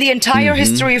 In the entire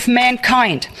history of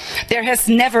mankind, there has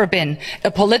never been a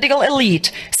political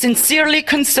elite sincerely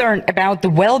concerned about the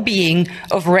well-being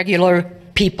of regular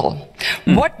people.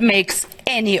 What makes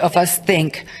any of us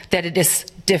think that it is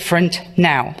different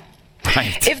now?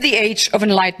 Right. If the age of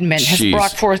enlightenment has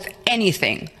brought forth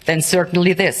anything, then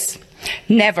certainly this.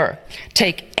 Never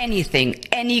take anything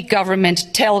any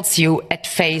government tells you at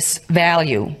face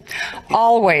value.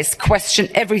 Always question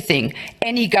everything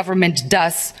any government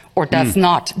does or does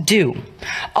not do.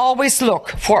 Always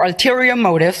look for ulterior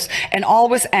motives and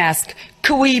always ask,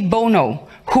 cui bono,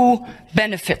 who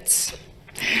benefits?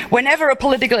 Whenever a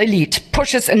political elite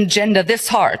pushes an agenda this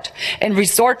hard and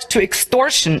resort to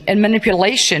extortion and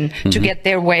manipulation to get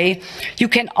their way, you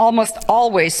can almost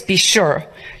always be sure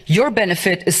your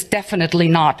benefit is definitely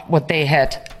not what they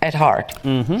had at heart.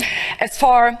 As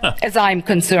far as I'm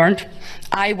concerned,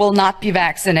 I will not be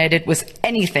vaccinated with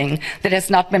anything that has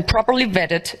not been properly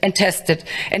vetted and tested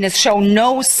and has shown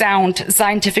no sound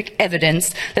scientific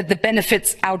evidence that the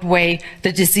benefits outweigh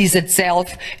the disease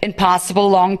itself and possible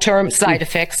long-term side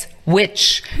effects,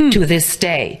 which, to this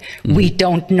day, we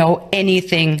don't know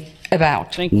anything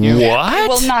about. Thank you. What? I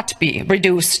will not be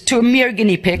reduced to a mere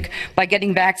guinea pig by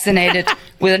getting vaccinated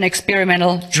with an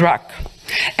experimental drug.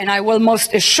 And I will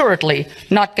most assuredly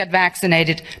not get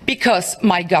vaccinated because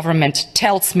my government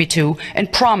tells me to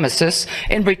and promises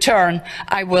in return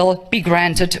I will be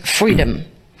granted freedom.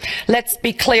 Let's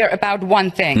be clear about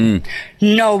one thing.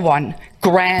 No one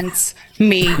grants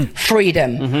me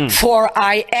freedom, for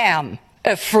I am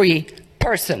a free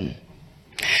person.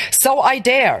 So I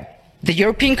dare the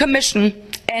European Commission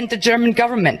and the German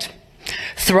government.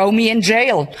 Throw me in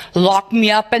jail, lock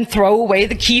me up and throw away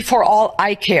the key for all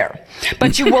I care.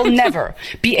 But you will never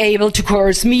be able to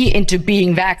coerce me into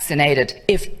being vaccinated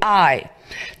if I,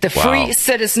 the free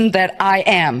citizen that I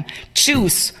am,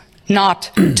 choose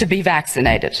not to be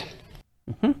vaccinated.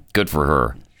 Good for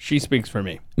her. She speaks for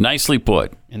me. Nicely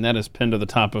put. And that is pinned to the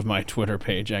top of my Twitter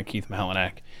page at Keith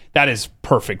Mahalanak. That is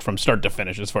perfect from start to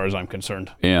finish as far as I'm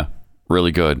concerned. Yeah,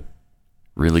 really good.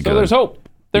 Really good. So there's hope.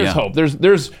 There's hope.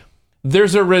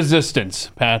 There's a resistance,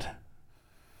 Pat.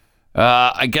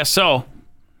 I guess so.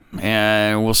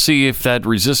 And we'll see if that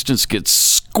resistance gets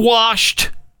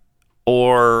squashed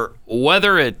or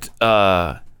whether it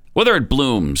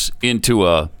blooms into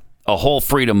a whole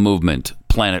freedom movement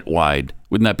planet-wide.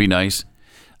 Wouldn't that be nice?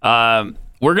 We're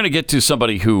going to get to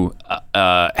somebody who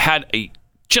had a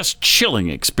just chilling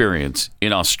experience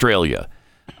in Australia.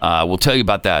 We'll tell you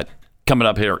about that coming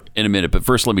up here in a minute. But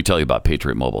first, let me tell you about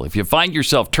Patriot Mobile. If you find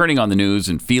yourself turning on the news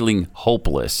and feeling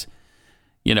hopeless,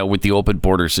 with the open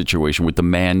border situation, with the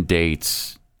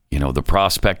mandates, the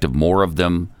prospect of more of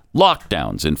them,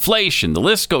 lockdowns, inflation, the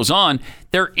list goes on,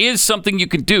 there is something you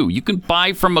can do. You can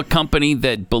buy from a company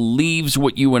that believes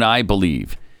what you and I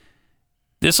believe.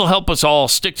 This will help us all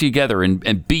stick together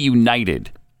and be united.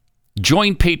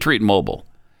 Join Patriot Mobile.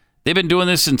 They've been doing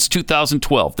this since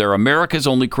 2012. They're America's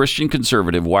only Christian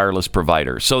conservative wireless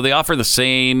provider. So they offer the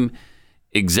same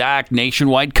exact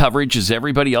nationwide coverage as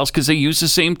everybody else because they use the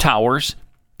same towers.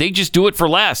 They just do it for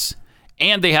less.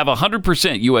 And they have a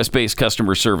 100% U.S.-based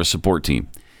customer service support team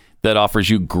that offers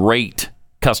you great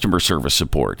customer service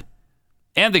support.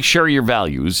 And they share your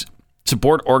values,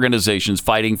 support organizations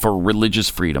fighting for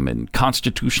religious freedom and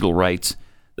constitutional rights,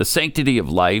 the sanctity of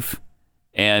life,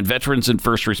 and veterans and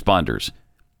first responders.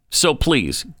 So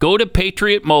please, go to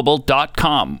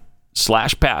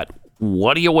patriotmobile.com/Pat.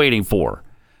 What are you waiting for?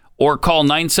 Or call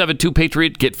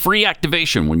 972-PATRIOT. Get free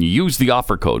activation when you use the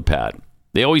offer code, Pat.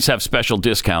 They always have special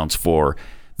discounts for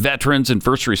veterans and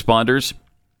first responders.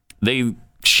 They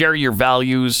share your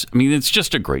values. I mean, it's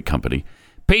just a great company.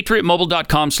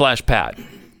 patriotmobile.com/Pat.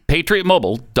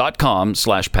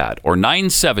 patriotmobile.com/Pat or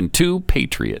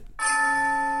 972-PATRIOT.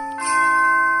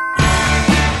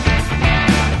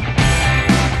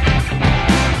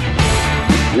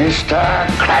 Mr.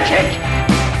 Cratchit.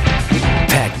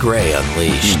 Pat Gray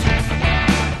Unleashed.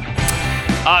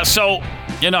 So,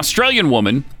 an Australian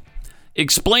woman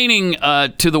explaining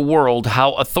to the world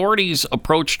how authorities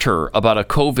approached her about a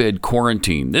COVID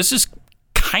quarantine. This is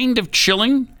kind of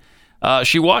chilling.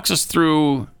 She walks us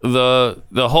through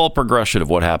the whole progression of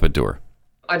what happened to her.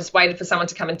 I just waited for someone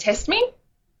to come and test me.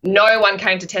 No one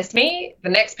came to test me. The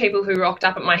next people who rocked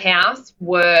up at my house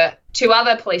were two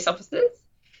other police officers.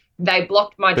 They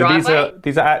blocked my driveway.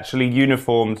 These are actually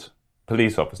uniformed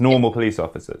police officers, normal police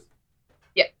officers.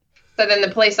 So then the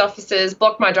police officers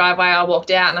blocked my driveway. I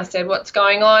walked out and I said, what's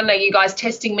going on? Are you guys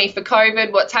testing me for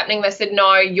COVID? What's happening? They said,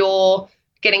 no, you're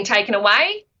getting taken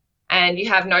away and you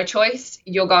have no choice.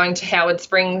 You're going to Howard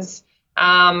Springs.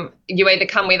 You either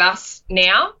come with us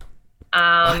now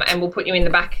and we'll put you in the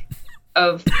back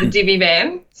of the divvy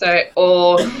van,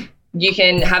 or you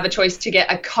can have a choice to get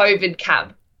a COVID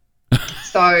cab.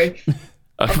 So,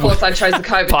 of course, I chose the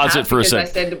COVID Pause cab it for a because I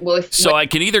second. said, well, So I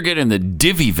can either get in the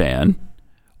divvy van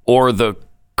or the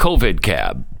COVID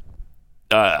cab.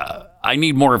 I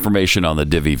need more information on the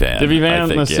divvy van. Divvy van? I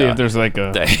think, Let's see if there's like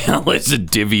a... The hell is a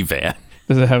divvy van?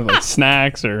 Does it have like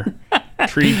snacks or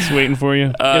treats waiting for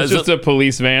you? It's just a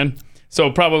police van. So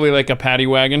probably like a paddy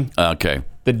wagon. Okay.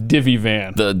 The divvy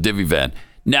van. The divvy van.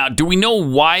 Now, do we know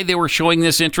why they were showing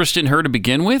this interest in her to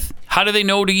begin with? How do they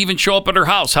know to even show up at her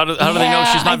house? How do they know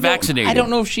she's not vaccinated? I don't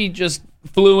know if she just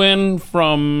flew in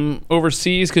from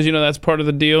overseas because, you know, that's part of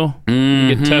the deal.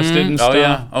 You get tested and stuff. Oh,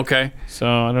 yeah. Okay. So,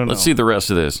 I don't know. Let's see the rest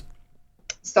of this.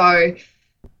 So,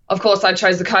 of course, I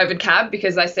chose the COVID cab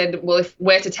because they said, well, if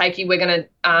we're to take you, we're going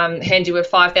to hand you a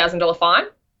 $5,000 fine.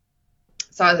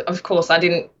 So, of course, I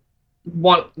didn't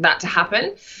want that to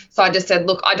happen. So I just said,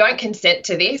 look, I don't consent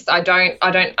to this. I don't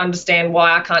understand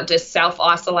why I can't just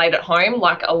self-isolate at home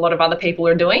like a lot of other people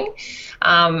are doing.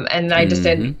 And they just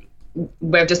said,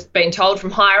 we've just been told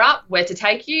from higher up where to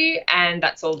take you, and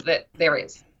that's all that there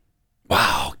is.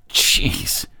 Wow.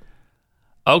 Jeez.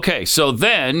 Okay, so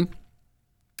then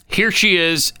here she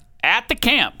is at the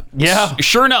camp. Yeah.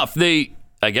 Sure enough,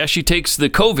 I guess she takes the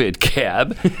COVID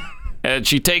cab and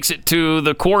she takes it to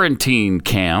the quarantine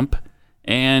camp.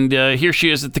 And here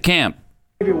she is at the camp.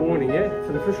 Give you a warning, yeah? It's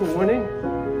an official warning.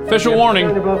 Official warning.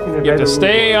 You have to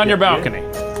stay on your balcony.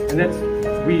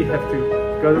 And we have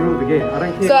to go the rules again. I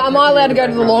don't care. So am I allowed to go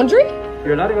to the laundry?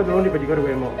 You're allowed to go to the laundry, but you got to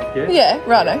wear a mask, yeah? Yeah,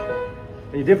 righto.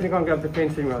 And you definitely can't go up the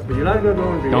fence anywhere else, but you're allowed to go to the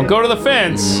laundry. Don't go to the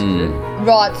fence.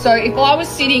 Right, so if I was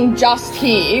sitting just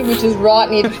here, which is right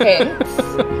near the fence,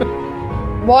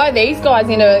 why are these guys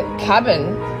in a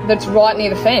cabin that's right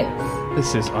near the fence?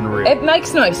 This is unreal. It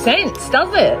makes no sense, does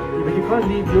it? Yeah, but you can't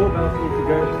leave your balcony to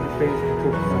go to the fence to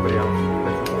talk to somebody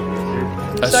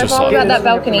else. That's so if I'm about that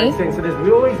balcony... So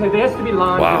we always say there has to be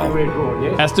lines everywhere drawn,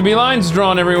 yeah? Has to be lines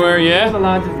drawn everywhere, yeah? All the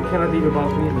lines is you cannot leave a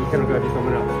balcony and you cannot go to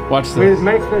someone else. Watch this. Where it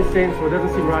makes no sense or it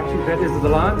doesn't seem right to you, that is the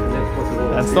line and that's what the law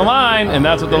is. That's the line, and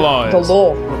that's what the law is. The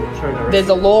law. There's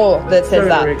a law that says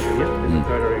that. Yep, there's a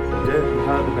show direction.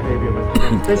 How the behavior must be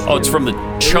done. Oh, it's from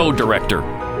the show director.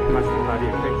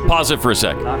 Pause it for a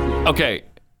sec. Okay,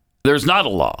 there's not a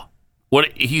law.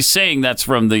 What he's saying, that's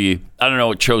from the, I don't know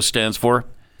what CHO stands for,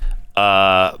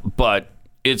 but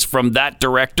it's from that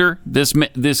director,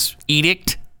 this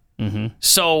edict.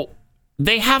 So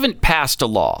they haven't passed a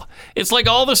law. It's like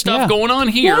all the stuff going on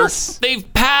here. Yes.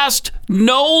 They've passed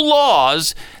no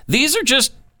laws. These are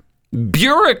just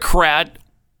bureaucrat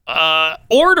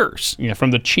orders. Yeah,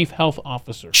 from the chief health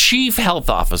officer. Chief health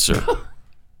officer.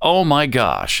 Oh my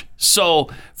gosh. So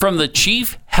from the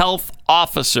chief health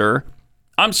officer,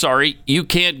 I'm sorry, you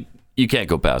can't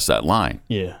go past that line.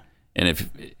 Yeah. And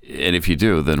if you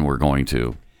do, then we're going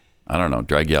to, I don't know,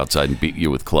 drag you outside and beat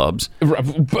you with clubs.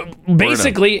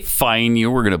 Basically, we're gonna fine you.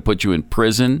 We're going to put you in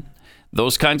prison.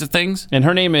 Those kinds of things. And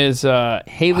her name is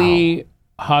Haley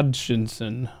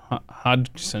Hodgson.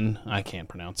 Hodgson. I can't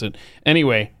pronounce it.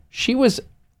 Anyway,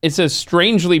 it says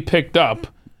strangely picked up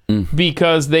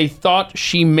because they thought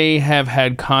she may have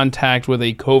had contact with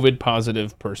a COVID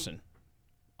positive person.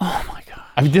 Oh my God.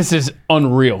 I mean, this is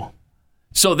unreal.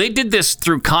 So they did this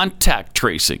through contact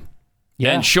tracing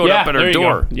and showed up at her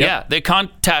door. Yep. Yeah, they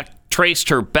contact traced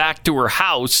her back to her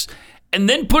house and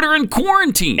then put her in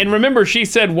quarantine. And remember, she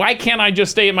said, why can't I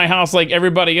just stay at my house like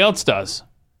everybody else does?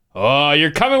 Oh,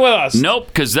 you're coming with us. Nope,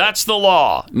 because that's the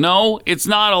law. No, it's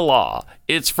not a law.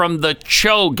 It's from the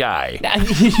CHO guy.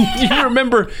 You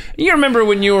remember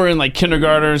when you were in like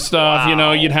kindergarten and stuff, you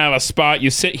know, you'd have a spot, you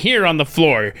sit here on the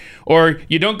floor, or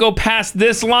you don't go past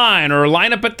this line, or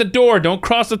line up at the door, don't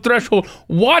cross the threshold.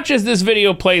 Watch as this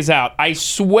video plays out. I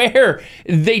swear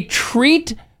they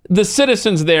treat the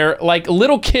citizens there like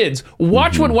little kids.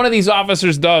 Watch what one of these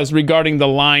officers does regarding the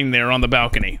line there on the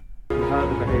balcony. How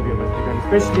the behavior must be done,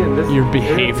 especially in this Your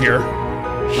behavior.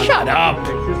 Shut up.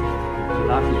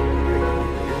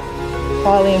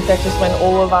 Highly infectious when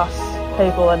all of us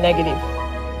people are negative.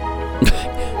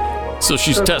 So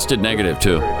she's tested negative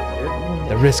too.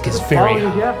 The risk is very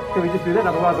high. Can we just do that?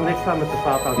 Otherwise, the next time it's a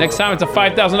 $5,000. Next time it's a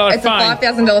 $5,000 It's fine. a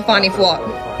 $5,000 fine if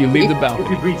what? You leave the balcony.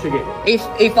 If you breach again.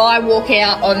 If I walk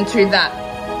out onto that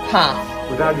path.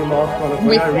 Without your mask on, for no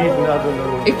reason other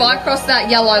than... If I cross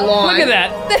that yellow line... Look at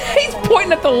that. He's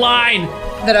pointing at the line.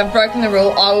 that I've broken the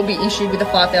rule, I will be issued with a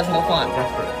 $5,000 fine.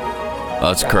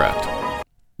 That's correct.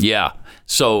 Yeah.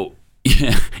 So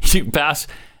you pass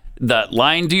that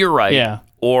line to your right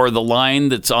or the line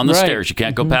that's on the stairs. You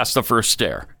can't go past the first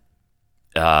stair.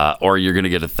 Or you're going to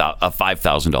get a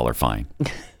 $5,000 fine.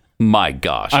 My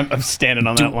gosh. I'm standing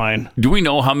on that line. Do we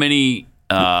know how many...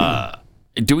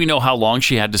 do we know how long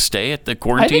she had to stay at the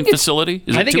quarantine facility?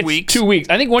 Is it 2 weeks? 2 weeks.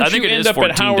 I think once you end up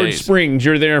at Howard Springs,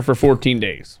 you're there for 14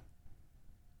 days.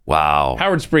 Wow.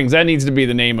 Howard Springs, that needs to be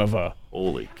the name of a...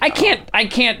 Holy cow. I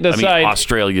can't decide. I mean,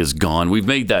 Australia's gone. We've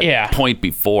made that point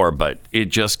before, but it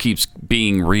just keeps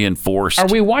being reinforced. Are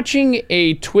we watching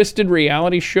a twisted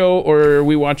reality show or are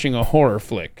we watching a horror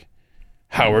flick?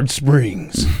 Howard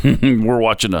Springs. We're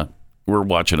watching a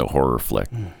horror flick.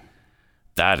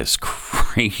 That is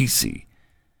crazy.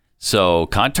 So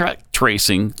contact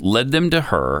tracing led them to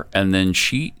her, and then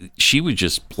she was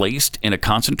just placed in a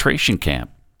concentration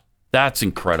camp. That's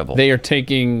incredible. They are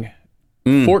taking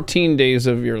 14 days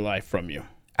of your life from you.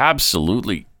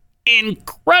 Absolutely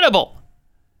incredible.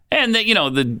 And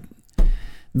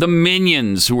the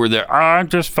minions who were there, I'm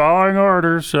just following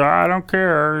orders. I don't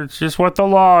care. It's just what the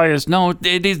law is. No,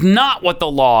 it is not what the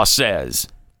law says.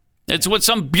 It's what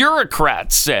some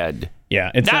bureaucrat said. Yeah,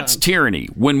 that's tyranny.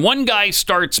 When one guy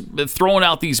starts throwing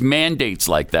out these mandates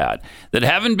like that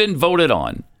haven't been voted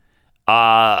on,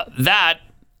 that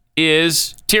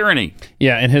is tyranny.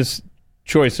 Yeah, and his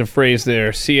choice of phrase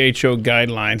there, CHO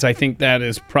guidelines, I think that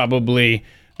is probably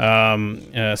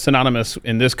synonymous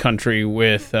in this country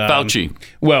with... Fauci.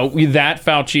 Well, that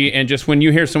Fauci, and just when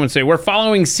you hear someone say, we're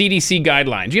following CDC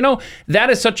guidelines, that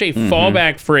is such a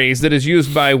fallback phrase that is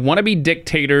used by wannabe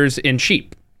dictators and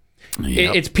sheep.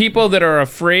 Yep. It's people that are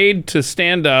afraid to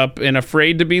stand up and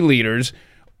afraid to be leaders,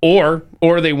 or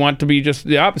they want to be just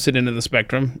the opposite end of the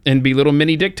spectrum and be little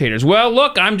mini dictators. Well,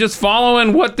 look, I'm just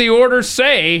following what the orders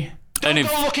say. Don't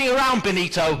go looking around,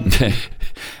 Benito.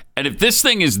 And if this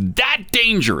thing is that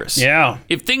dangerous,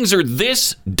 if things are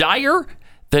this dire,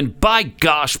 then by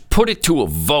gosh, put it to a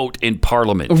vote in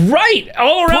Parliament. Right,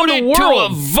 all around the world. Put it to a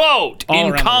vote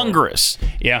in Congress.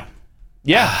 Yeah.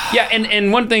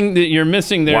 And one thing that you're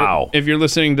missing there, if you're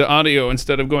listening to audio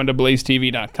instead of going to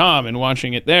blazetv.com and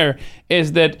watching it there,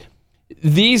 is that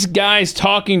these guys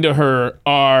talking to her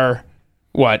are,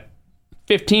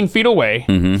 15 feet away,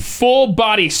 full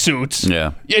body suits.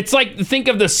 Yeah. It's like, think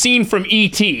of the scene from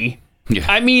E.T. Yeah.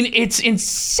 I mean, it's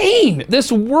insane.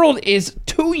 This world is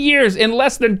 2 years, in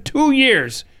less than 2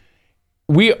 years.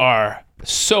 We are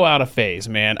so out of phase,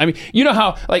 man. I mean, you know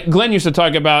how, like Glenn used to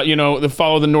talk about, the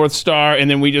follow the North Star, and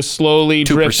then we just slowly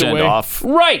drift away. 2% off.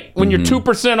 Right. When you're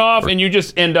 2% off and you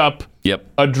just end up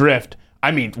adrift.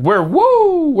 I mean,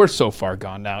 we're so far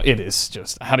gone now. It is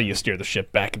just, how do you steer the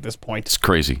ship back at this point? It's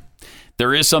crazy.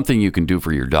 There is something you can do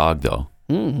for your dog, though,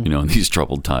 in these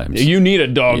troubled times. You need a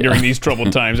dog during these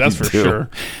troubled times, that's for sure.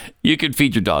 You can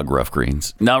feed your dog Rough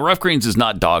Greens. Now, Rough Greens is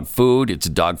not dog food. It's a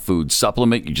dog food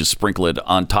supplement. You just sprinkle it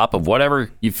on top of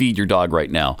whatever you feed your dog right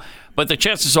now. But the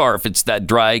chances are, if it's that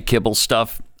dry kibble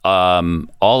stuff, all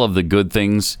of the good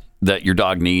things that your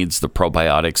dog needs, the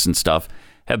probiotics and stuff,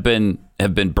 have been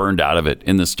burned out of it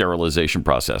in the sterilization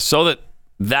process, so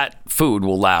that food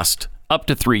will last up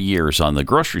to 3 years on the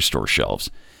grocery store shelves.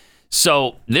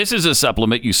 So this is a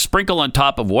supplement you sprinkle on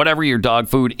top of whatever your dog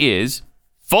food is,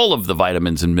 full of the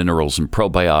vitamins and minerals and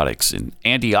probiotics and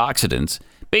antioxidants,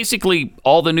 basically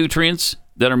all the nutrients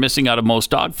that are missing out of most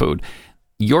dog food.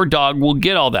 Your dog will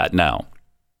get all that now.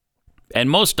 And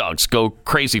most dogs go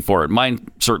crazy for it. Mine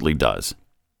certainly does.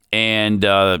 And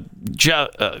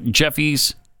Jeffy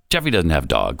doesn't have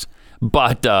dogs,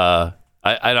 but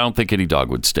I don't think any dog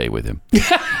would stay with him.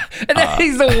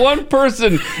 He's the one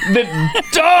person that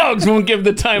dogs won't give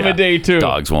the time of day to.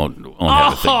 Dogs won't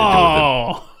have a thing to do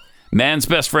with it. Man's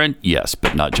best friend? Yes,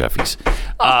 but not Jeffy's.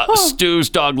 Stu's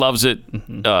dog loves it.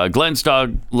 Glenn's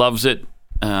dog loves it.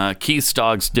 Keith's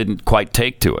dogs didn't quite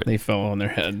take to it. They fell on their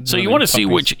head. So you want to see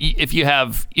if you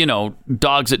have,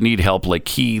 dogs that need help like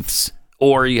Keith's,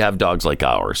 or you have dogs like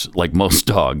ours, like most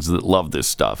dogs that love this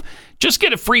stuff. Just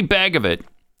get a free bag of it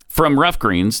from Rough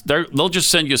Greens. They'll just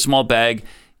send you a small bag.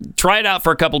 Try it out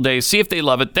for a couple days, see if they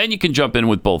love it, then you can jump in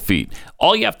with both feet.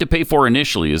 All you have to pay for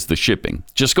initially is the shipping.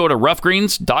 Just go to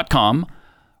roughgreens.com,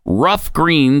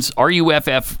 roughgreens,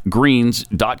 RUFF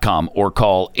greens.com, or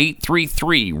call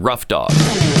 833-ROUGH-DOG.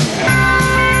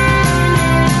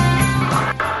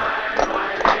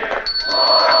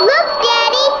 Look,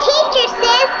 Daddy, teacher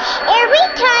says every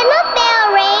time a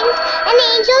bell rings, an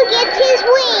angel gets his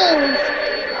wings.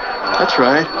 That's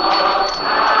right.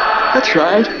 That's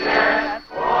right.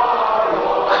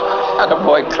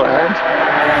 Attaboy, Clarence.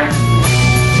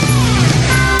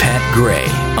 Gray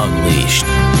Unleashed.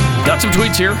 Got some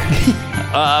tweets here.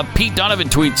 Pete Donovan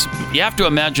tweets, you have to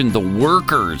imagine the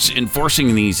workers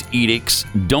enforcing these edicts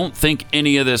don't think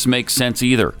any of this makes sense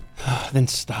either. Then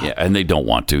stop. Yeah, and they don't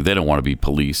want to. They don't want to be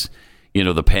police. You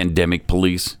know, the pandemic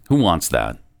police. Who wants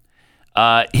that?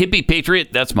 Hippie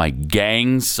Patriot, that's my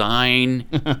gang sign.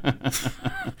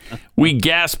 We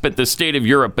gasp at the state of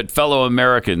Europe, but fellow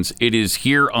Americans, it is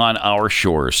here on our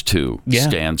shores, too. Yeah.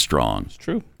 Stand strong. It's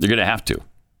true. You're going to have to.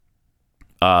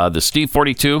 The Steve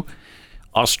 42,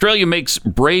 Australia makes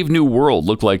Brave New World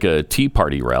look like a Tea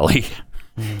Party rally.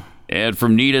 And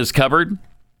from Nita's cupboard,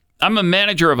 I'm a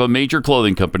manager of a major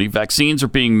clothing company. Vaccines are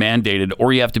being mandated,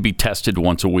 or you have to be tested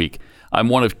once a week. I'm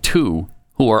one of 2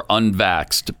 who are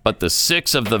unvaxxed, but the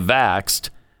 6 of the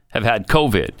vaxxed have had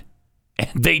COVID. And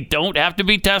they don't have to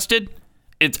be tested?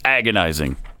 It's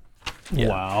agonizing. Yeah.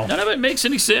 Wow. None of it makes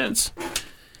any sense.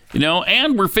 You know,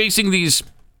 and we're facing these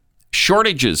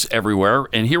shortages everywhere,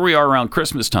 and here we are around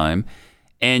Christmas time,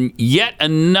 and yet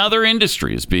another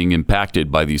industry is being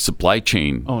impacted by these supply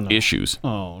chain issues.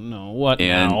 Oh, no. What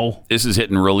and now? This is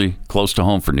hitting really close to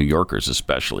home for New Yorkers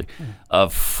especially. A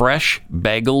fresh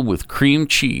bagel with cream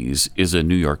cheese is a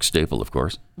New York staple, of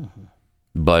course. Mm-hmm.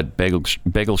 But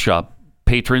bagel shop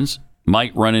patrons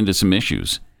might run into some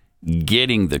issues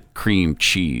getting the cream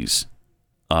cheese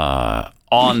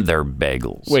on their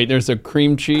bagels. Wait, there's a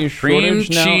cream cheese shortage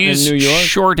now in New York?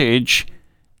 Shortage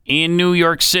in New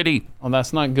York City. Oh,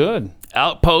 that's not good.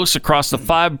 Outposts across the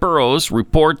 5 boroughs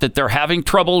report that they're having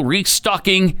trouble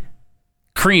restocking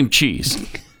cream cheese.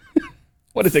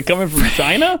 What, is it coming from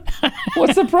China?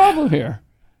 What's the problem here?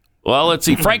 Well, let's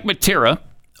see. Frank Matera,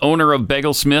 owner of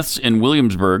Bagel Smiths in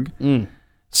Williamsburg,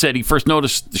 said he first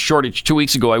noticed the shortage 2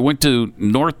 weeks ago. I went to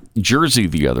North Jersey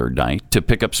the other night to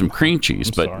pick up some cream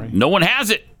cheese, but no one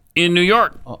has it in New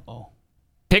York. Uh-oh.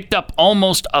 Picked up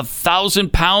almost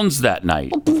 1,000 pounds that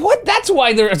night. What? That's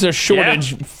why there's a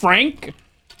shortage, yeah. Frank.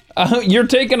 You're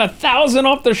taking 1,000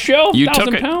 off the shelf?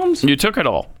 1,000 pounds? You took it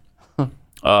all.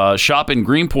 Shop in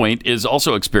Greenpoint is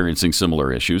also experiencing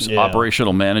similar issues. Yeah.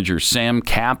 Operational manager Sam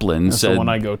Kaplan said... That's the one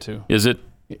I go to. Is it?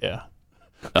 Yeah.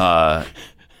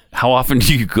 How often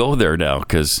do you go there now?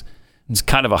 Because it's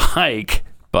kind of a hike,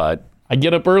 but... I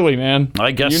get up early, man.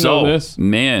 I guess you know this.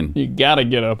 Man. You got to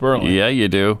get up early. Yeah, you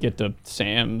do. Get to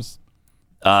Sam's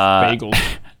Bagels.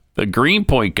 The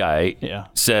Greenpoint guy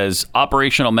says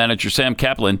operational manager Sam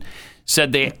Kaplan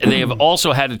said they have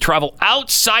also had to travel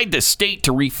outside the state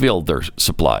to refill their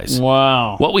supplies.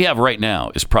 Wow. What we have right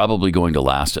now is probably going to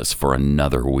last us for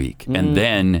another week. And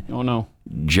then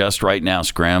just right now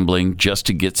scrambling just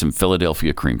to get some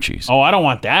Philadelphia cream cheese. Oh, I don't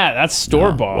want that. That's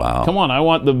store-bought. Wow. Come on, I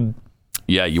want the...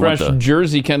 Yeah, you fresh want the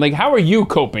Jersey can. Like, how are you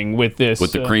coping with this?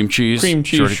 With the cream cheese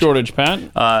shortage, Pat?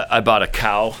 I bought a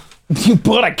cow. You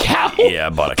bought a cow? Yeah, I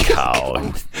bought a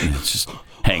cow. It's just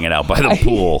hanging out by the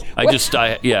pool. Wait, they just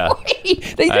said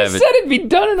it'd be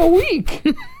done in a week.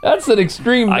 That's an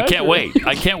extreme measure. I can't wait.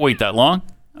 I can't wait that long.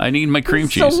 I need my cream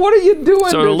cheese. So what are you doing?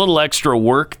 So a little extra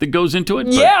work that goes into it.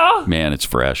 Yeah. Man, it's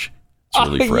fresh. It's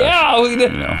really fresh. Yeah. You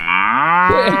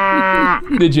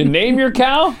know. Did you name your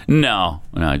cow? No,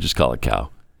 I just call it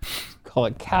cow. Call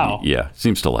it cow. Yeah,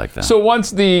 seems to like that. So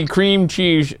once the cream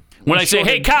cheese... When I say,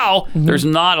 hey, cow, there's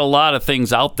not a lot of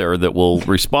things out there that will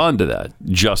respond to that.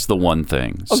 Just the one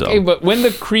thing. Okay, but when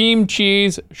the cream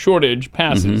cheese shortage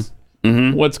passes,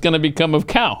 what's going to become of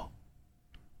cow?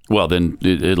 Well, then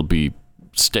it'll be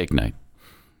steak night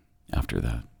after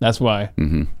that. That's why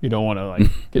you don't want to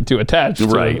get too attached to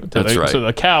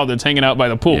the cow that's hanging out by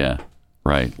the pool. Yeah,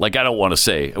 right. Like, I don't want to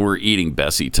say, we're eating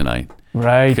Bessie tonight.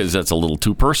 Right. Because that's a little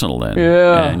too personal then.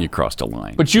 Yeah. And you crossed a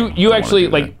line. But you actually,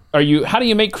 how do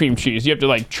you make cream cheese? You have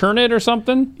to, churn it or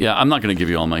something? Yeah, I'm not going to give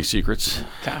you all my secrets.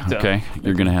 Okay?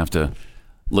 You're going to have to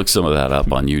look some of that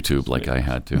up on YouTube like I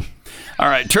had to. All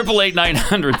right,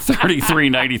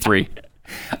 888-900-3393.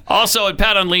 Also at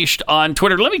Pat Unleashed on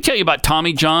Twitter. Let me tell you about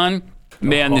Tommy John.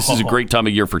 Man, this is a great time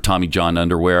of year for Tommy John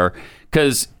underwear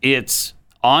because it's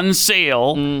on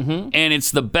sale and it's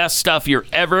the best stuff you're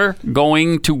ever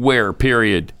going to wear,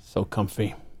 period. So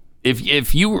comfy.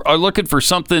 If you are looking for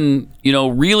something,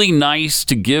 really nice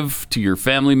to give to your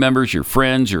family members, your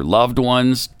friends, your loved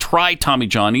ones, try Tommy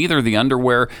John. Either the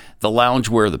underwear, the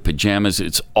loungewear, the pajamas.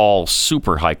 It's all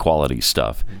super high quality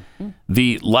stuff.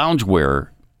 The loungewear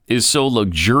is so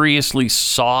luxuriously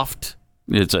soft.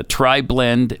 It's a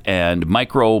tri-blend and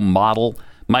micro-modal.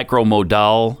 I just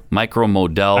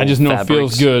know fabrics. It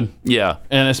feels good. Yeah.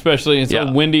 And especially it's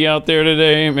so windy out there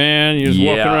today, man. You're just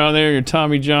walking around there, your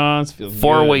Tommy Johns. Feels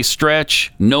Four-way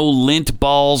stretch, no lint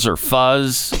balls or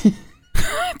fuzz.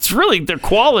 They're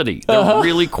quality. They're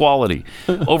really quality.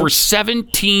 Over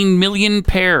 17 million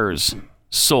pairs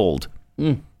sold.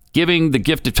 Giving the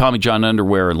gift of Tommy John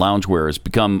underwear and loungewear has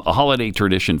become a holiday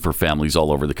tradition for families all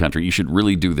over the country. You should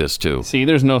really do this, too. See,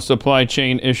 there's no supply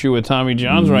chain issue with Tommy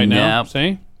John's right now.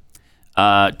 See?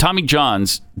 Tommy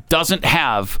John's doesn't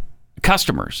have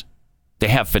customers. They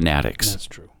have fanatics. That's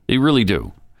true. They really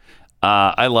do.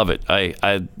 I love it.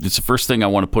 It's the first thing I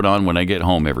want to put on when I get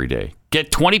home every day.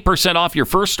 Get 20% off your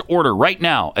first order right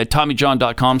now at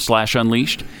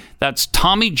TommyJohn.com/unleashed. That's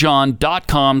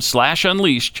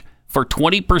TommyJohn.com/unleashed for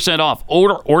 20% off.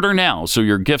 Order now so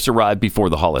your gifts arrive before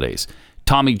the holidays.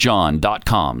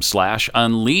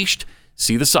 TommyJohn.com/unleashed.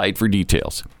 See the site for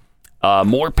details.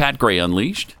 More Pat Gray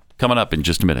Unleashed coming up in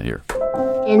just a minute here.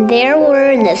 And there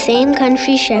were in the same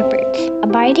country shepherds,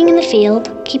 abiding in the field,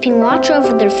 keeping watch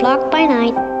over their flock by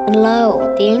night. And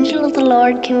lo, the angel of the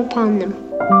Lord came upon them.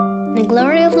 And the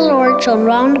glory of the Lord shone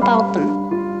round about them.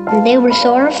 And they were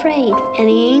sore afraid. And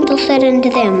the angel said unto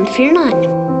them, Fear not.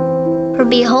 For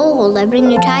behold, I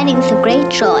bring you tidings of great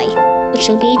joy, which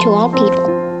shall be to all people.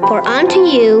 For unto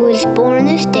you is born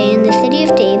this day in the city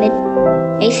of David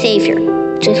a Savior,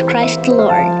 which is Christ the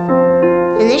Lord.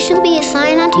 And this shall be a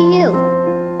sign unto you.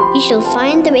 Ye shall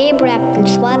find the babe wrapped in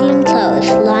swaddling clothes,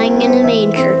 lying in a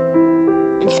manger.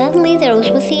 And suddenly there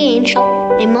was with the angel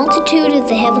a multitude of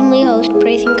the heavenly host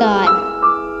praising God,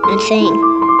 and saying,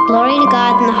 Glory to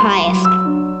God in the highest,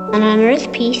 and on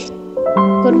earth peace,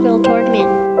 goodwill toward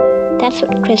men. That's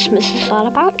what Christmas is all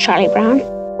about, Charlie Brown.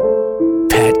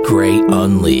 Pat Gray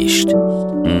Unleashed.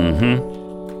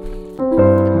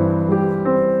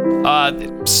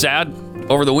 Sad.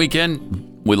 Over the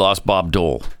weekend, we lost Bob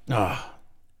Dole.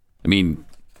 I mean,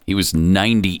 he was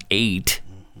 98.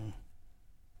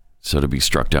 So to be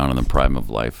struck down in the prime of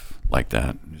life like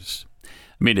that,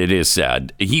 it is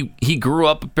sad. He grew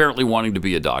up apparently wanting to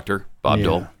be a doctor, Bob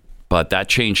Dole, but that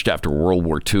changed after World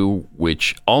War II,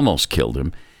 which almost killed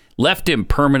him. Left him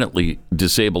permanently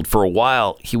disabled. For a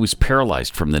while, he was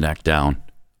paralyzed from the neck down.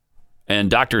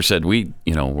 And doctors said,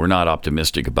 we're not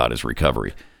optimistic about his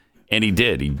recovery. And he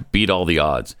did. He beat all the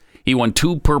odds. He won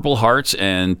 2 Purple Hearts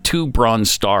and 2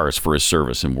 Bronze Stars for his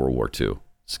service in World War II.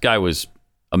 This guy was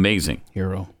amazing.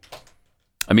 Hero.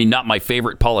 I mean, not my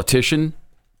favorite politician,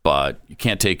 but you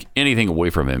can't take anything away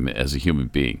from him as a human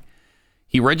being.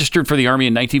 He registered for the Army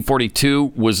in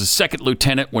 1942, was a second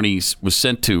lieutenant when he was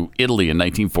sent to Italy in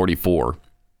 1944.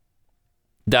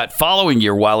 That following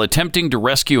year, while attempting to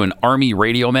rescue an Army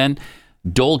radio man,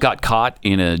 Dole got caught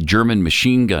in a German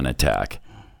machine gun attack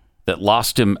that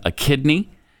lost him a kidney,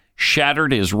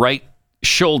 shattered his right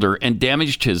shoulder, and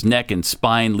damaged his neck and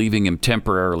spine, leaving him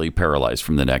temporarily paralyzed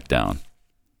from the neck down.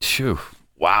 Phew,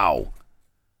 wow.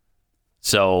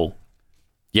 So,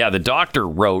 the doctor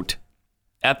wrote,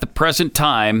 at the present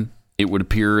time, it would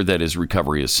appear that his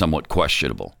recovery is somewhat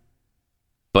questionable.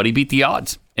 But he beat the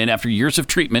odds. And after years of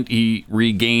treatment, he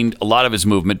regained a lot of his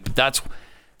movement. But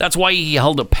that's why he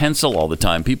held a pencil all the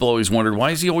time. People always wondered,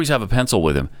 why does he always have a pencil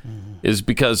with him? Is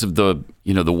because of the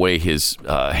way his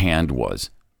hand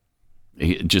was.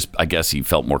 I guess he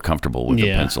felt more comfortable with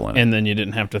the pencil in it. And then you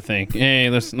didn't have to think, hey,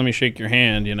 let me shake your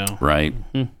hand, Right.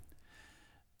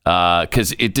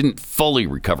 Because it didn't fully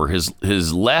recover.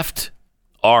 His left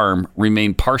arm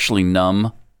remained partially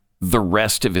numb the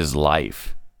rest of his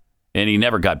life. And he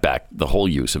never got back the whole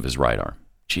use of his right arm.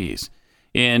 Jeez.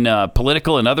 In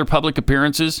political and other public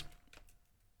appearances,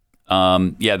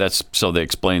 that's so they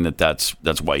explain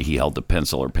that's why he held the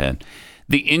pencil or pen.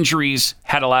 The injuries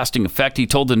had a lasting effect. He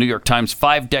told the New York Times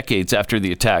 5 decades after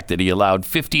the attack that he allowed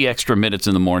 50 extra minutes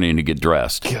in the morning to get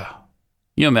dressed. Yeah.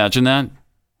 You imagine that?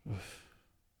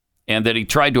 And that he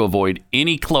tried to avoid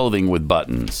any clothing with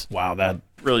buttons. Wow, that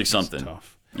really something.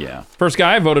 Tough. Yeah. First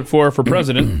guy I voted for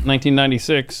president,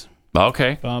 1996.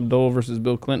 Okay. Bob Dole versus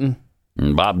Bill Clinton.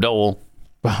 Bob Dole.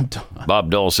 Bob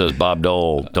Dole says Bob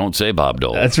Dole. Don't say Bob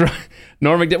Dole. That's right.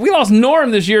 Norm McDowell. We lost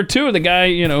Norm this year, too, the guy,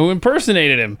 who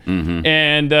impersonated him. Mm-hmm.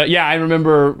 And, I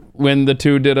remember when the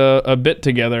two did a bit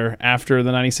together after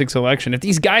the 96 election. If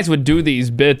these guys would do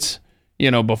these bits,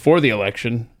 before the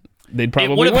election, they'd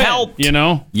probably would have win, helped.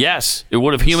 Yes. It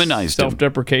would have humanized him.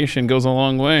 Self-deprecation goes a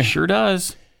long way. Sure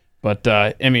does. But,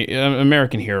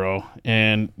 American hero,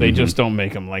 and they just don't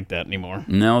make them like that anymore.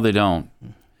 No, they don't.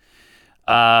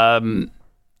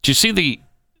 Did you see the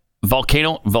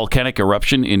volcanic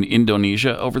eruption in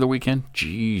Indonesia over the weekend?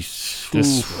 Jeez.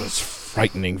 This was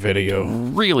frightening video.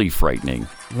 Really frightening.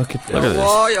 Look at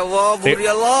this. They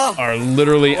are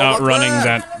literally outrunning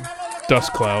that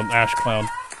dust cloud, ash cloud.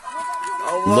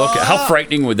 Look, how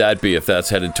frightening would that be if that's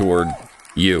headed toward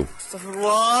you?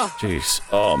 Jeez.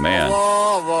 Oh, man.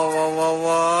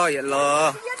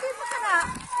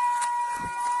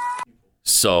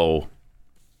 So,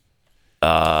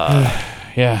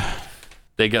 yeah,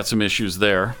 they got some issues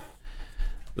there.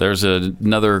 There's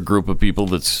another group of people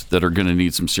that are going to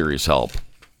need some serious help,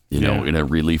 in a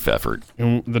relief effort.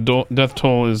 And the death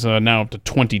toll is now up to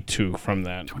 22 from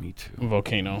that 22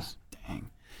 volcano. Dang.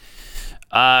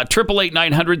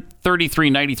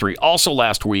 888-900-3393. Also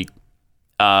last week,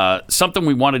 something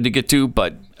we wanted to get to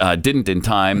but didn't in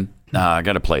time. I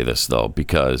got to play this though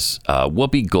because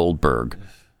Whoopi Goldberg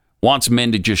wants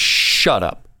men to just shut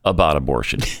up about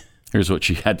abortion. Here's what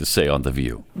she had to say on The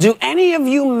View. Do any of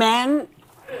you men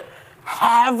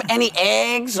have any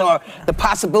eggs or the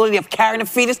possibility of carrying a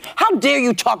fetus? How dare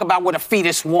you talk about what a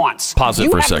fetus wants? Pause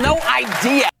it for a second. You have no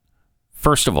idea.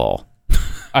 First of all,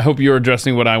 I hope you're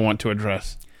addressing what I want to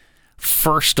address.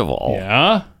 First of all,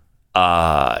 yeah.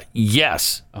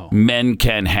 Yes, men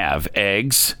can have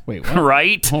eggs. Wait, what?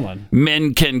 Right? Hold on.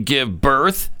 Men can give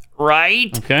birth.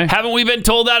 Right? Okay. Haven't we been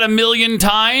told that a million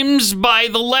times by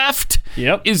the left?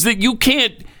 Yep. Is that you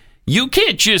can't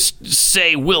just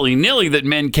say willy-nilly that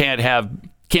men can't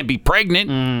be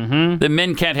pregnant, that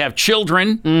men can't have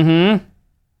children. Mm-hmm.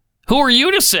 Who are you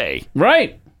to say?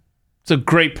 Right. It's a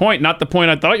great point. Not the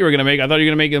point I thought you were going to make. I thought you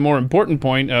were going to make a more important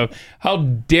point of how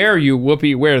dare you,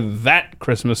 Whoopi, wear that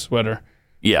Christmas sweater.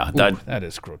 Yeah, that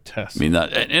is grotesque. I mean,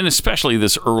 and especially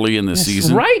this early in the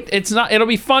season, right? It's not. It'll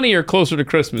be funnier closer to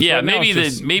Christmas. Yeah,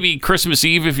 right maybe Christmas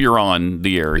Eve if you're on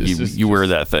the air, you wear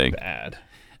that thing. Bad.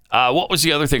 What was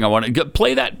the other thing I wanted?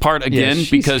 Play that part again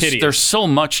because there's so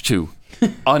much to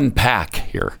unpack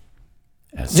here.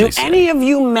 Do any of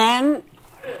you men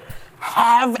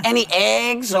have any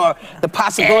eggs or the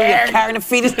possibility of carrying a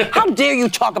fetus? How dare you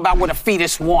talk about what a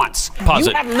fetus wants? Pause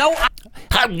you it. have no.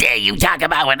 How dare you talk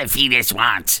about what a fetus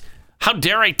wants? How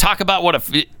dare I talk about what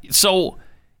So,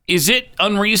 is it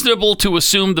unreasonable to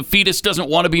assume the fetus doesn't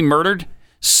want to be murdered,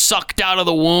 sucked out of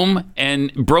the womb,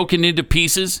 and broken into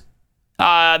pieces?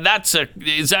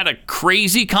 Is that a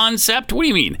crazy concept? What do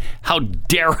you mean? How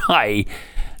dare I?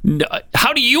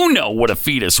 How do you know what a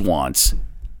fetus wants?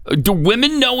 Do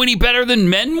women know any better than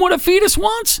men what a fetus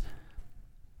wants?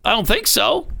 I don't think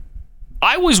so.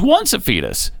 I was once a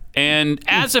fetus. And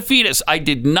as a fetus, I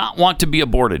did not want to be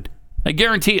aborted. I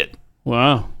guarantee it.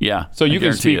 Wow. Yeah. So you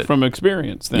can speak from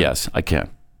experience then. Yes, I can.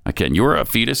 You were a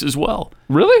fetus as well.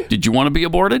 Really? Did you want to be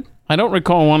aborted? I don't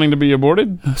recall wanting to be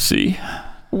aborted. See?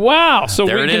 Wow. So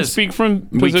we can speak from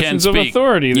positions of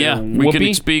authority there. Yeah, we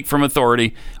can speak from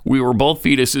authority. We were both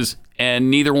fetuses,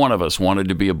 and neither one of us wanted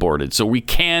to be aborted. So we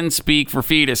can speak for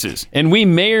fetuses. And we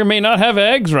may or may not have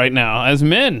eggs right now as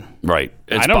men. Right.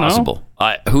 It's I don't possible. know.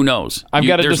 Who knows? I've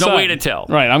got to decide. There's no way to tell.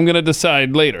 Right. I'm going to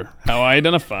decide later how I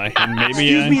identify. And maybe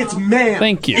Excuse me, it's man.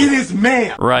 Thank you. It is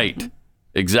man. Right.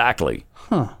 Exactly.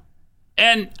 Huh.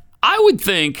 And I would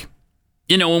think,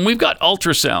 when we've got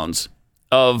ultrasounds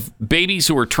of babies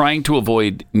who are trying to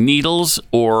avoid needles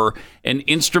or an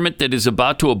instrument that is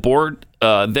about to abort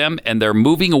them and they're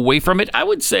moving away from it, I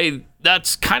would say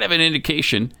that's kind of an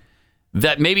indication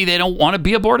that maybe they don't want to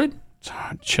be aborted.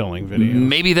 Chilling videos.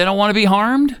 Maybe they don't want to be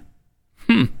harmed.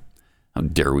 How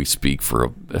dare we speak for a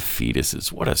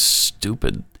fetuses? What a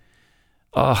stupid,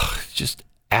 just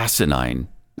asinine.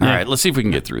 All right, let's see if we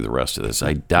can get through the rest of this.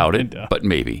 I doubt it, but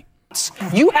maybe.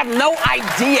 You have no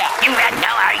idea. You have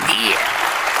no idea.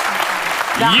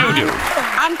 Now, You do.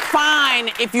 I'm fine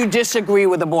if you disagree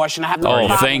with abortion. I have no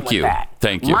problem thank with you. that.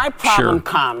 Thank you. My problem Sure.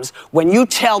 comes when you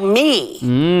tell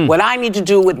me what I need to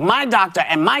do with my doctor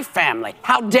and my family.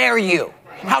 How dare you?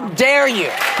 How dare you?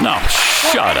 No,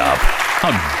 shut up.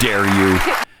 How dare you?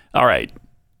 All right.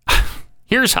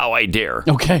 Here's how I dare.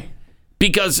 Okay.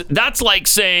 Because that's like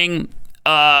saying,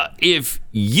 if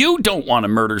you don't want to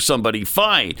murder somebody,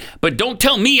 fine. But don't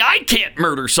tell me I can't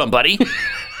murder somebody.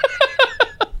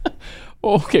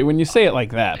 Okay, when you say it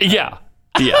like that. Yeah.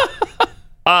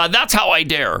 That's how I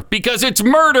dare. Because it's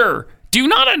murder. Do you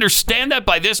not understand that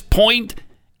by this point?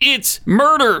 It's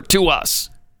murder to us.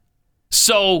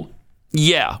 So,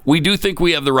 yeah, we do think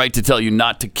we have the right to tell you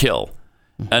not to kill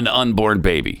an unborn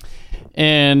baby.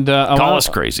 And call us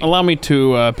crazy. Allow me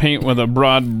to paint with a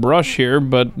broad brush here,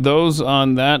 but those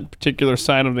on that particular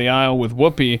side of the aisle with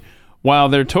Whoopi, while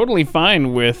they're totally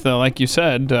fine with, like you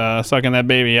said, sucking that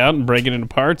baby out and breaking it into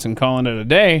parts and calling it a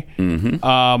day,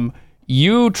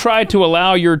 you try to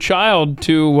allow your child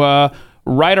to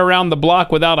ride around the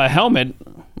block without a helmet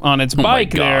on its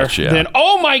bike then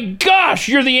oh my gosh,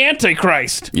 you're the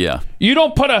Antichrist. Yeah. You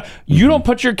don't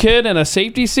put your kid in a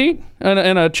safety seat,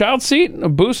 in a child seat, a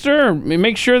booster, or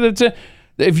make sure that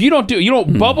if you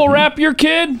don't bubble wrap your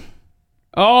kid,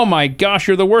 Oh my gosh,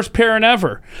 you're the worst parent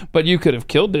ever. But you could have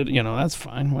killed it. That's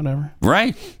fine. Whatever.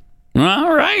 Right.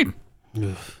 All right.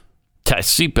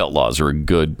 Seatbelt laws are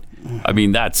good. I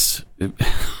mean, that's...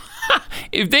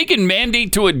 If they can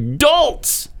mandate to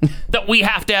adults that we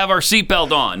have to have our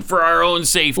seatbelt on for our own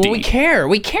safety. Well, we care.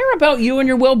 We care about you and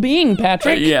your well-being,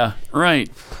 Patrick. Yeah, right.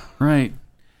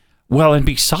 Well, and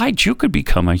besides, you could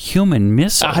become a human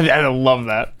missile. I love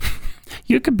that.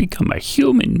 You could become a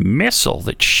human missile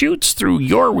that shoots through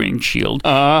your windshield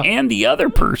and the other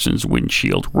person's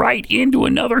windshield right into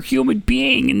another human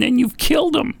being, and then you've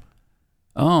killed them.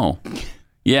 Oh,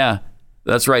 yeah,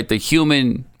 that's right. The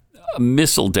human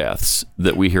missile deaths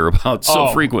that we hear about so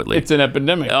frequently. It's an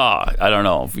epidemic. I don't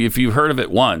know. If you've heard of it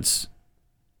once.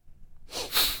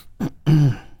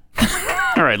 All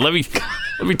right, let me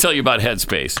tell you about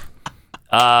Headspace.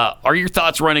 Are your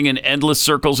thoughts running in endless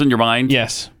circles in your mind?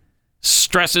 Yes.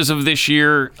 Stresses of this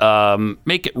year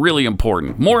make it really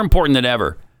important, more important than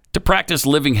ever, to practice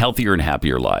living healthier and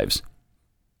happier lives.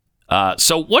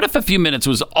 So what if a few minutes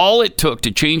was all it took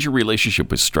to change your relationship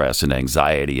with stress and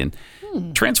anxiety and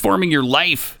transforming your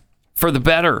life for the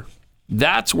better?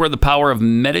 That's where the power of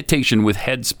meditation with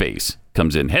Headspace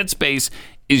comes in. Headspace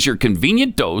is your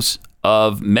convenient dose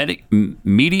of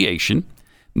mediation,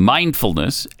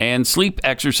 mindfulness, and sleep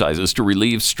exercises to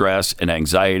relieve stress and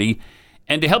anxiety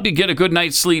and to help you get a good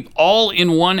night's sleep all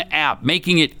in one app,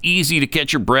 making it easy to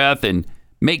catch your breath and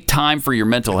make time for your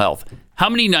mental health. How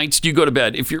many nights do you go to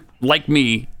bed? If you're like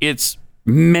me, it's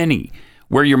many,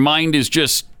 where your mind is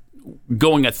just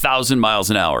going 1,000 miles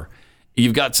an hour.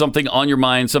 You've got something on your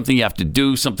mind, something you have to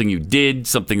do, something you did,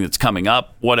 something that's coming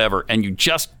up, whatever, and you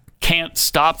just can't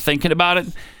stop thinking about it.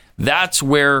 That's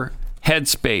where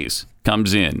Headspace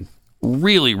comes in.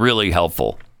 Really, really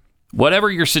helpful.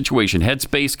 Whatever your situation,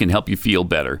 Headspace can help you feel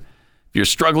better. If you're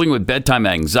struggling with bedtime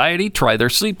anxiety, try their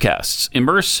Sleepcasts.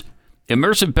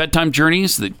 Immersive bedtime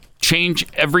journeys that change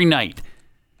every night.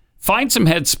 Find some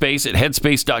Headspace at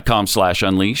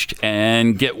headspace.com/unleashed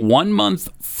and get 1 month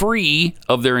free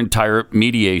of their entire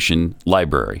meditation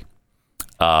library,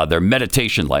 their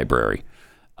meditation library.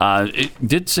 It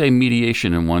did say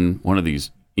mediation in one of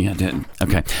these. Yeah, it did.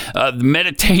 Okay. The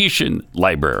meditation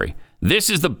library.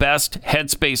 This is the best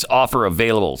Headspace offer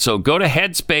available. So go to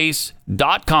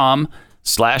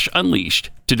headspace.com/unleashed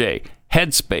today.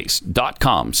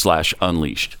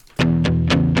 Headspace.com/unleashed.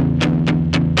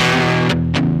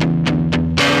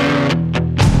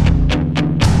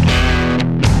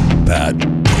 Pat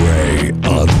Gray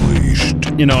Unleashed.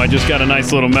 I just got a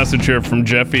nice little message here from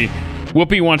Jeffy.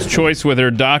 Whoopi wants choice with her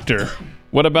doctor.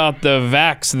 What about the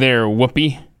vax there,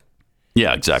 Whoopi?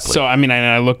 Yeah, exactly. So,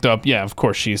 I looked up. Yeah, of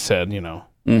course, she said,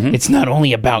 it's not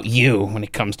only about you when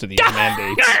it comes to these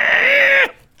mandates.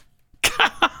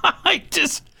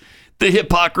 The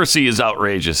hypocrisy is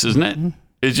outrageous, isn't it?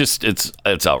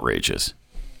 It's outrageous.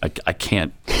 I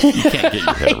can't. You can't get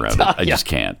your head around it. I just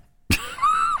can't.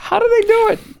 How do they do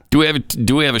it?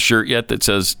 Do we have a shirt yet that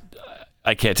says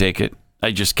I can't take it?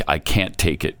 I can't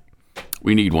take it.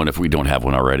 We need one if we don't have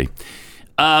one already.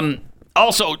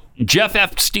 Also, Jeffrey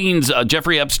Epstein's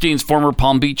former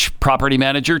Palm Beach property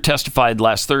manager testified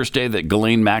last Thursday that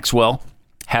Ghislaine Maxwell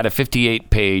had a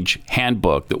 58-page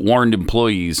handbook that warned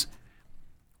employees,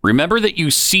 remember that you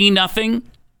see nothing,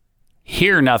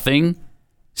 hear nothing,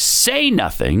 say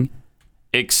nothing,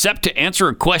 except to answer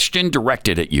a question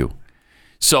directed at you.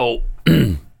 So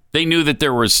they knew that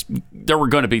there were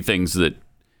going to be things that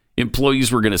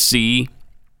employees were going to see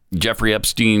Jeffrey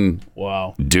Epstein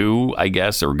do, I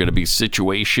guess. There were going to be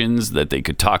situations that they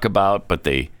could talk about, but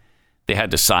they had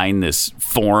to sign this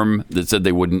form that said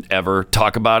they wouldn't ever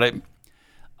talk about it.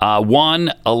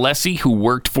 Juan Alessi, who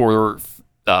worked for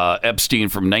Epstein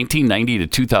from 1990 to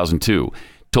 2002,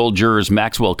 told jurors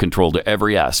Maxwell controlled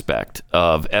every aspect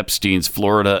of Epstein's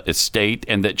Florida estate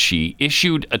and that she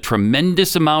issued a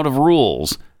tremendous amount of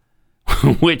rules,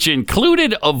 which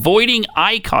included avoiding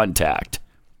eye contact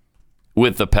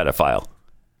with the pedophile.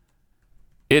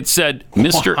 It said,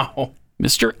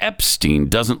 Mr. Epstein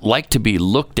doesn't like to be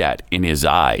looked at in his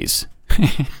eyes.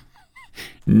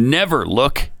 Never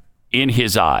look in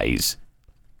his eyes.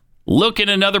 Look in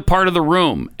another part of the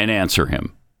room and answer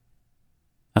him.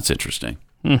 That's interesting.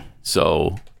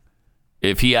 So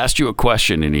if he asked you a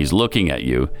question and he's looking at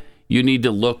you, you need to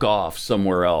look off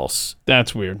somewhere else.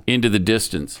 That's weird. Into the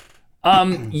distance.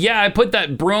 Yeah, I put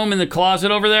that broom in the closet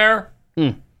over there.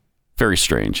 Very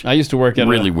strange. I used to work at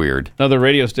really weird. Another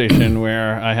radio station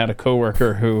where I had a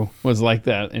coworker who was like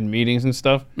that in meetings and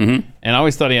stuff. And I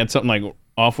always thought he had something like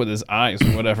off with his eyes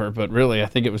or whatever, but really I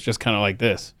think it was just kind of like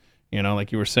this,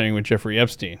 like you were saying with Jeffrey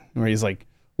Epstein, where he's like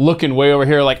looking way over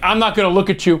here like, I'm not going to look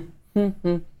at you.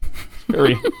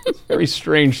 Very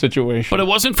strange situation. But it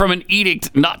wasn't from an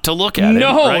edict not to look at him,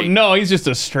 No, right? no, he's just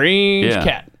a strange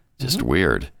cat. Just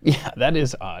weird. Yeah, that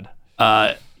is odd.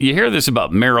 You hear this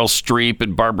about Meryl Streep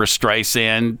and Barbara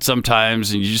Streisand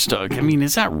sometimes, and you just,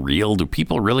 is that real? Do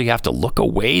people really have to look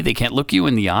away? They can't look you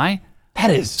in the eye?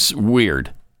 That is it's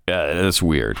weird. That's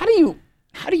weird. How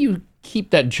do you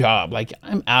keep that job? Like,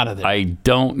 I'm out of there. I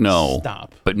don't know.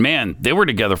 Stop. But man, they were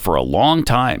together for a long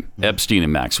time, Epstein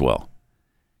and Maxwell.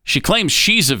 She claims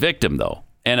she's a victim, though,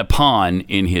 and a pawn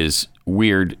in his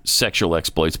weird sexual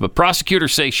exploits. But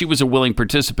prosecutors say she was a willing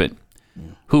participant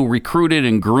who recruited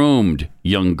and groomed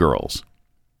young girls.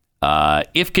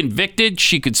 If convicted,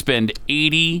 she could spend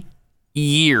 80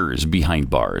 years behind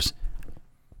bars.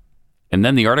 And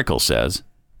then the article says,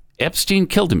 Epstein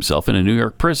killed himself in a New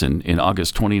York prison in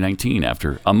August 2019,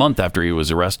 a month after he was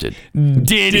arrested.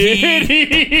 Did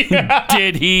he?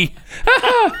 Did he?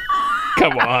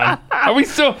 Come on.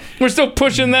 We're still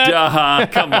pushing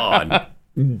that? Come on.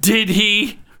 Did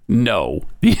he? No.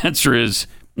 The answer is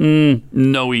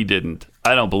no, he didn't.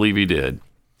 I don't believe he did.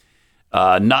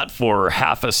 Not for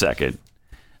half a second.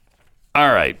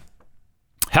 All right.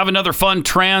 Have another fun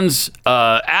trans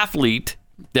athlete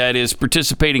that is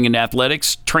participating in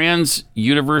athletics. Trans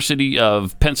University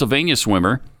of Pennsylvania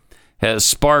swimmer has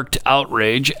sparked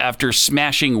outrage after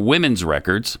smashing women's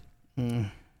records.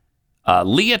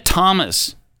 Leah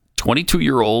Thomas,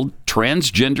 22-year-old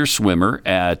transgender swimmer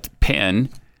at Penn,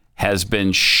 has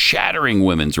been shattering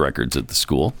women's records at the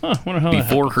school.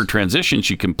 Before her transition,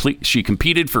 she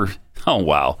competed for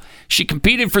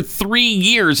 3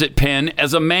 years at Penn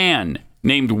as a man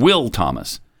named Will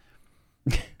Thomas.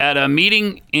 At a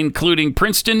meeting including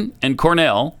Princeton and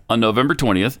Cornell on November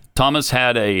 20th, Thomas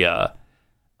had a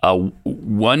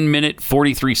 1 minute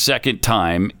 43 second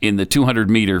time in the 200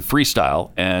 meter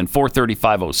freestyle and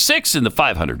 4:35.06 in the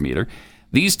 500 meter.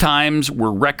 These times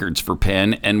were records for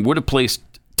Penn and would have placed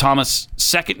Thomas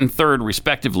second and third,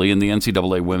 respectively, in the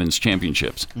NCAA Women's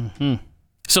Championships. Mm-hmm.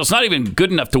 So it's not even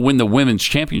good enough to win the Women's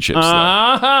Championships.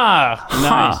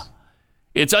 Nice.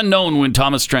 It's unknown when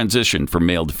Thomas transitioned from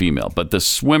male to female, but the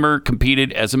swimmer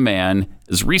competed as a man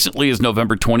as recently as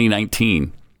November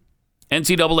 2019.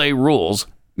 NCAA rules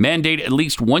mandate at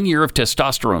least 1 year of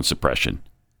testosterone suppression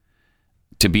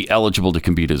to be eligible to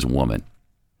compete as a woman.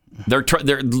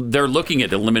 They're looking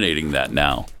at eliminating that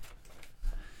now.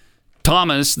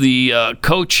 Thomas, the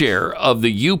co-chair of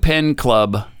the UPenn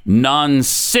Club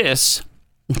Non-Cis,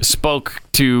 spoke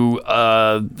to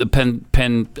the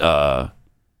Penn.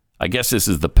 I guess this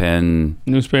is the Penn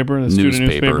newspaper. The student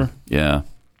newspaper. Yeah.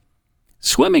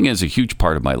 Swimming is a huge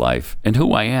part of my life and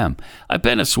who I am. I've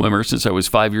been a swimmer since I was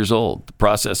 5 years old. The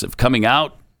process of coming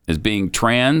out as being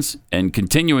trans and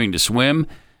continuing to swim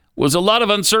was a lot of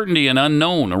uncertainty and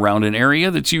unknown around an area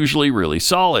that's usually really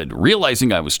solid.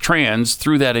 Realizing I was trans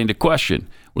threw that into question.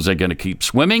 Was I going to keep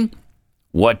swimming?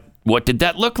 What did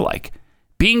that look like?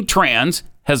 Being trans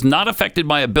has not affected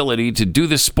my ability to do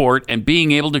this sport, and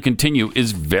being able to continue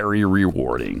is very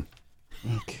rewarding.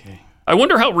 Okay. I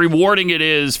wonder how rewarding it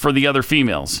is for the other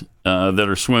females that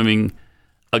are swimming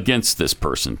against this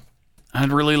person.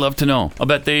 I'd really love to know. I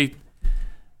bet they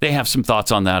have some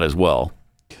thoughts on that as well.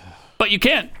 But you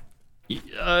can't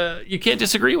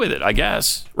disagree with it, I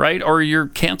guess, right? Or you're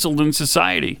canceled in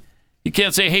society. You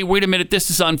can't say, "Hey, wait a minute, this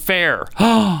is unfair."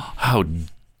 How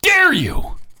dare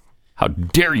you? How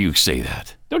dare you say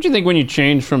that? Don't you think when you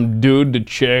change from dude to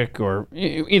chick or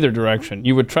either direction,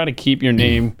 you would try to keep your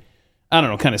name, I don't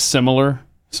know, kind of similar?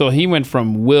 So he went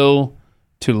from Will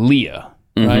to Leah,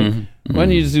 right? Mm-hmm. Why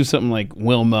don't you just do something like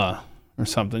Wilma or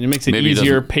something? It makes it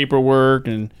easier, paperwork,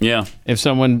 and if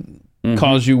someone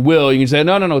calls you Will, you can say,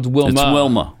 no, it's Wilma. It's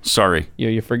Wilma. Sorry. Yeah,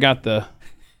 you forgot the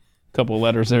couple of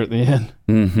letters there at the end.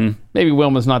 Mm-hmm. Maybe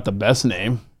Wilma's not the best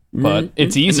name. But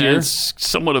it's easier. It's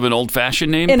somewhat of an old-fashioned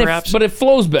name, perhaps. But it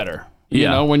flows better, you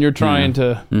know, when you're trying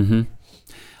to... Mm-hmm.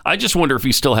 I just wonder if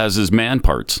he still has his man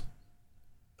parts.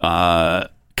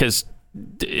 Because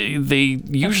they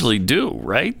usually do,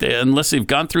 right? Unless they've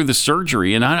gone through the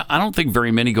surgery. And I don't think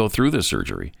very many go through the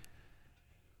surgery.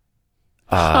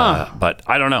 But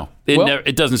I don't know.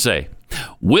 It doesn't say.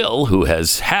 Will, who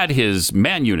has had his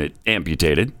man unit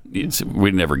amputated,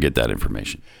 we never get that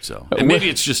information. So and maybe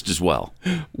it's just as well.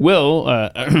 Will,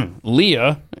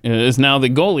 Leah is now the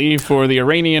goalie for the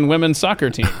Iranian women's soccer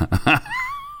team.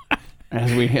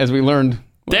 as we learned,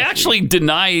 they actually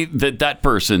deny that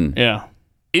person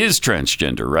is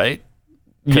transgender, right?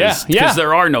 Because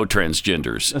there are no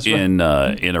transgenders in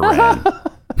Iran.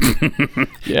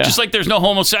 Just like there's no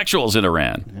homosexuals in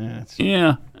Iran.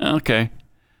 Okay.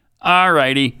 All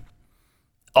righty.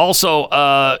 Also,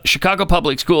 Chicago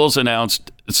Public Schools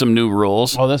announced some new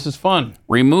rules. Oh, this is fun.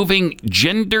 Removing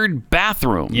gendered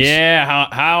bathrooms. Yeah,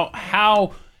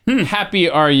 how happy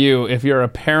are you if you're a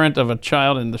parent of a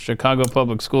child in the Chicago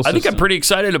Public School system? I think I'm pretty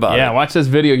excited about it. Yeah, watch this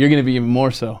video. You're going to be even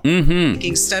more so. Mm-hmm.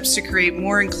 Taking steps to create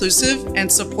more inclusive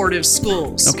and supportive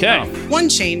schools. Okay. One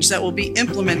change that will be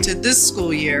implemented this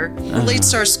school year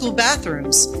relates to our school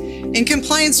bathrooms. In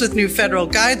compliance with new federal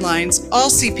guidelines, all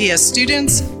CPS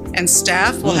students and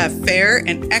staff will have fair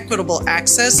and equitable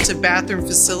access to bathroom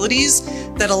facilities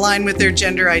that align with their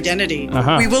gender identity.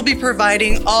 We will be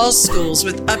providing all schools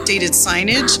with updated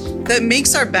signage that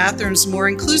makes our bathrooms more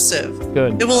inclusive.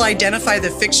 Good. It will identify the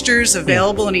fixtures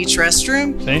available in each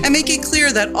restroom and make it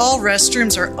clear that all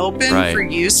restrooms are open for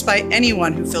use by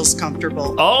anyone who feels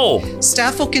comfortable.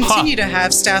 Staff will continue to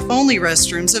have staff-only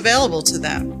restrooms available to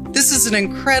them. This is an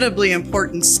incredibly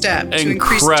important step to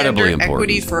increase gender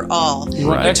equity for all,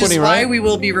 which is why we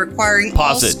will be requiring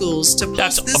all schools to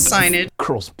post this signage.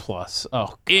 Girls Plus.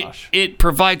 Oh, gosh. It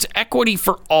provides equity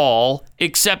for all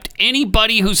except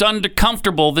anybody who's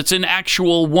uncomfortable that's an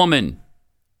actual woman.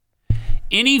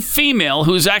 Any female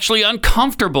who's actually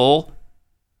uncomfortable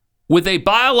with a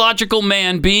biological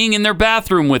man being in their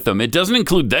bathroom with them. It doesn't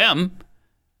include them.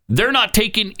 They're not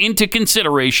taken into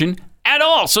consideration at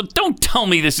all. So don't tell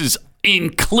me this is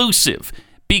inclusive,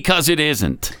 because it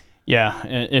isn't. Yeah,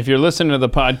 if you're listening to the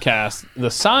podcast, the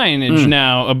signage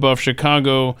now above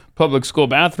Chicago public school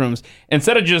bathrooms,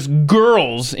 instead of just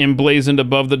girls emblazoned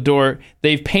above the door,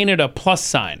 they've painted a plus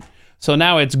sign. So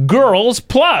now it's girls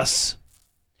plus.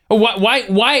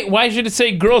 Why should it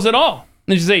say girls at all?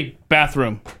 It should say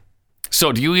bathroom.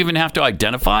 So do you even have to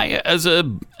identify as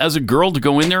a girl to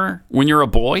go in there when you're a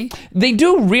boy? They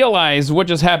do realize what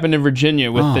just happened in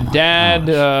Virginia with the dad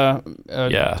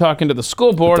talking to the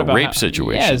school board with the about rape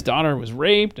situation. Yeah, his daughter was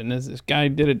raped, and this guy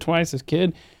did it twice, this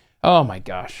kid. Oh, my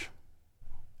gosh.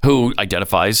 Who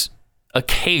identifies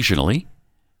occasionally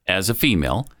as a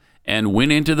female and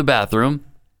went into the bathroom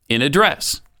in a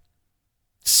dress.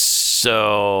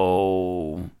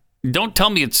 So don't tell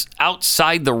me it's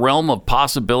outside the realm of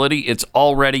possibility. It's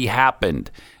already happened,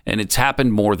 and it's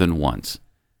happened more than once.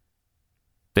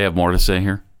 They have more to say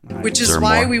here? Which is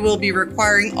why we will be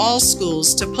requiring all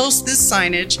schools to post this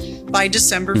signage by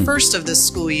December 1st of this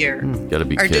school year. Gotta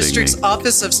be Our kidding district's me.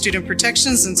 Office of Student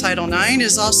Protections and Title IX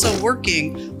is also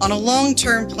working on a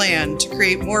long-term plan to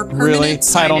create more permanent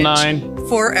Title signage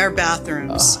for our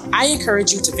bathrooms. I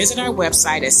encourage you to visit our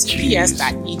website at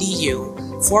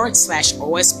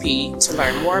cps.edu/OSP to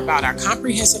learn more about our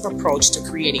comprehensive approach to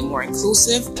creating more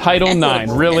inclusive, Title IX,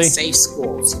 equitable, really? and safe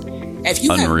schools. If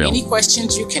you Unreal. have any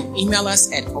questions, you can email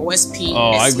us at OSP.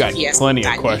 Oh, I've got plenty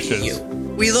of questions.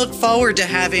 We look forward to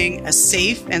having a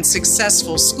safe and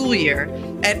successful school year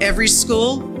at every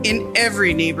school in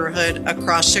every neighborhood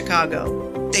across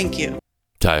Chicago. Thank you.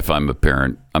 Ty, if I'm a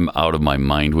parent, I'm out of my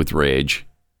mind with rage.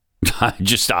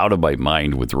 Just out of my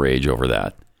mind with rage over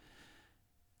that.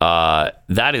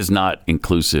 That is not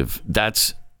inclusive.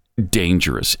 That's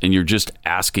dangerous, and you're just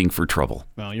asking for trouble.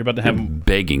 Well, you're about to have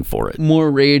begging for it. more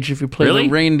rage if you play Really? the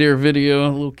reindeer video.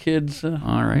 Little kids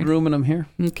All right. grooming them here.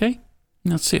 Okay,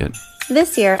 let's see it.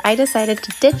 This year, I decided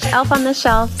to ditch Elf on the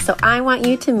Shelf, so I want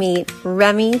you to meet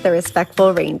Remy the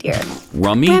Respectful Reindeer.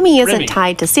 Rummy? Remy isn't Remy.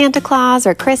 tied to Santa Claus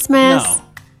or Christmas. No.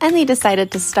 And they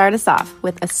decided to start us off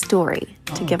with a story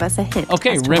to give us a hint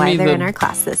Okay, as to Remy why they're the- in our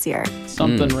class this year.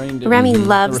 Something reindeer. Remy Mhm.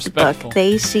 loves the book Respectful.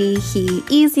 They, She, He,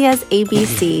 easy as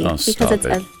ABC, Oh, because stop it's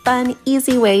it. a fun,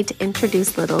 easy way to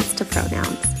introduce littles to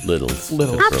pronouns. Littles.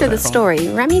 After the story,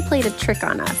 Remy played a trick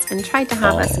on us and tried to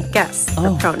have us guess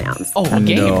the pronouns. Oh, that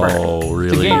they game. were. No,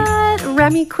 really? But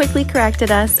Remy quickly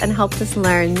corrected us and helped us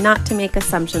learn not to make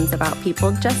assumptions about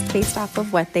people just based off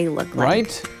of what they look like.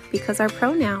 Right? Because our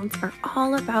pronouns are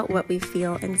all about what we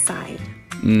feel inside.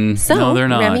 Mm, So no, they're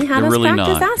not. Remy had they're us really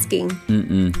practice not. asking,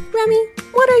 Mm-mm. Remy,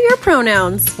 what are your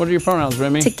pronouns? What are your pronouns,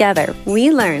 Remy? Together, we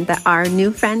learned that our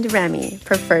new friend Remy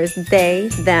prefers they,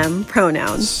 them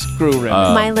pronouns. Screw Remy.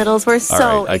 My littles were all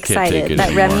so right, I can't take excited it that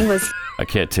anymore. Remy was I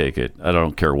can't take it. I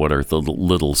don't care what our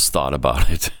littles thought about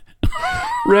it.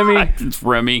 Remy. It's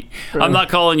Remy. I'm not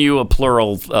calling you a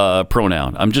plural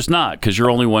pronoun. I'm just not, because you're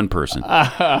only one person.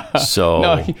 So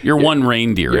No, you're one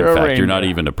reindeer. you're In a fact, you're not reindeer.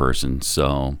 even a person.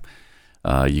 So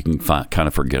you can kind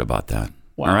of forget about that.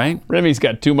 Wow. All right? Remy's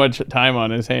got too much time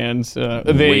on his hands.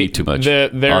 Way too much Their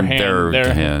on hand, their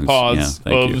their hands. paws, Yeah,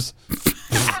 thank you. hooves.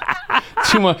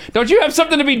 too much. Don't you have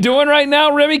something to be doing right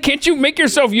now, Remy? Can't you make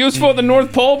yourself useful at the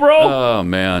North Pole, bro? Oh,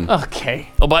 man. Okay.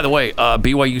 Oh, by the way,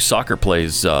 BYU soccer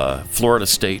plays Florida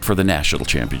State for the national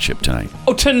championship tonight.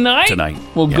 Oh, tonight? Tonight.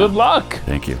 Well, good luck.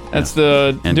 Thank you. That's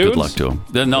the and dudes? good luck to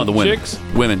them. No, the women. Chicks?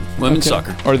 Women's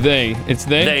soccer. Or they? It's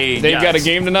they? They've got a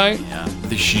game tonight? Yeah.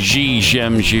 The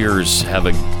Gemgiers have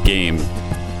a game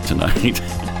tonight.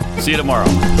 See you tomorrow.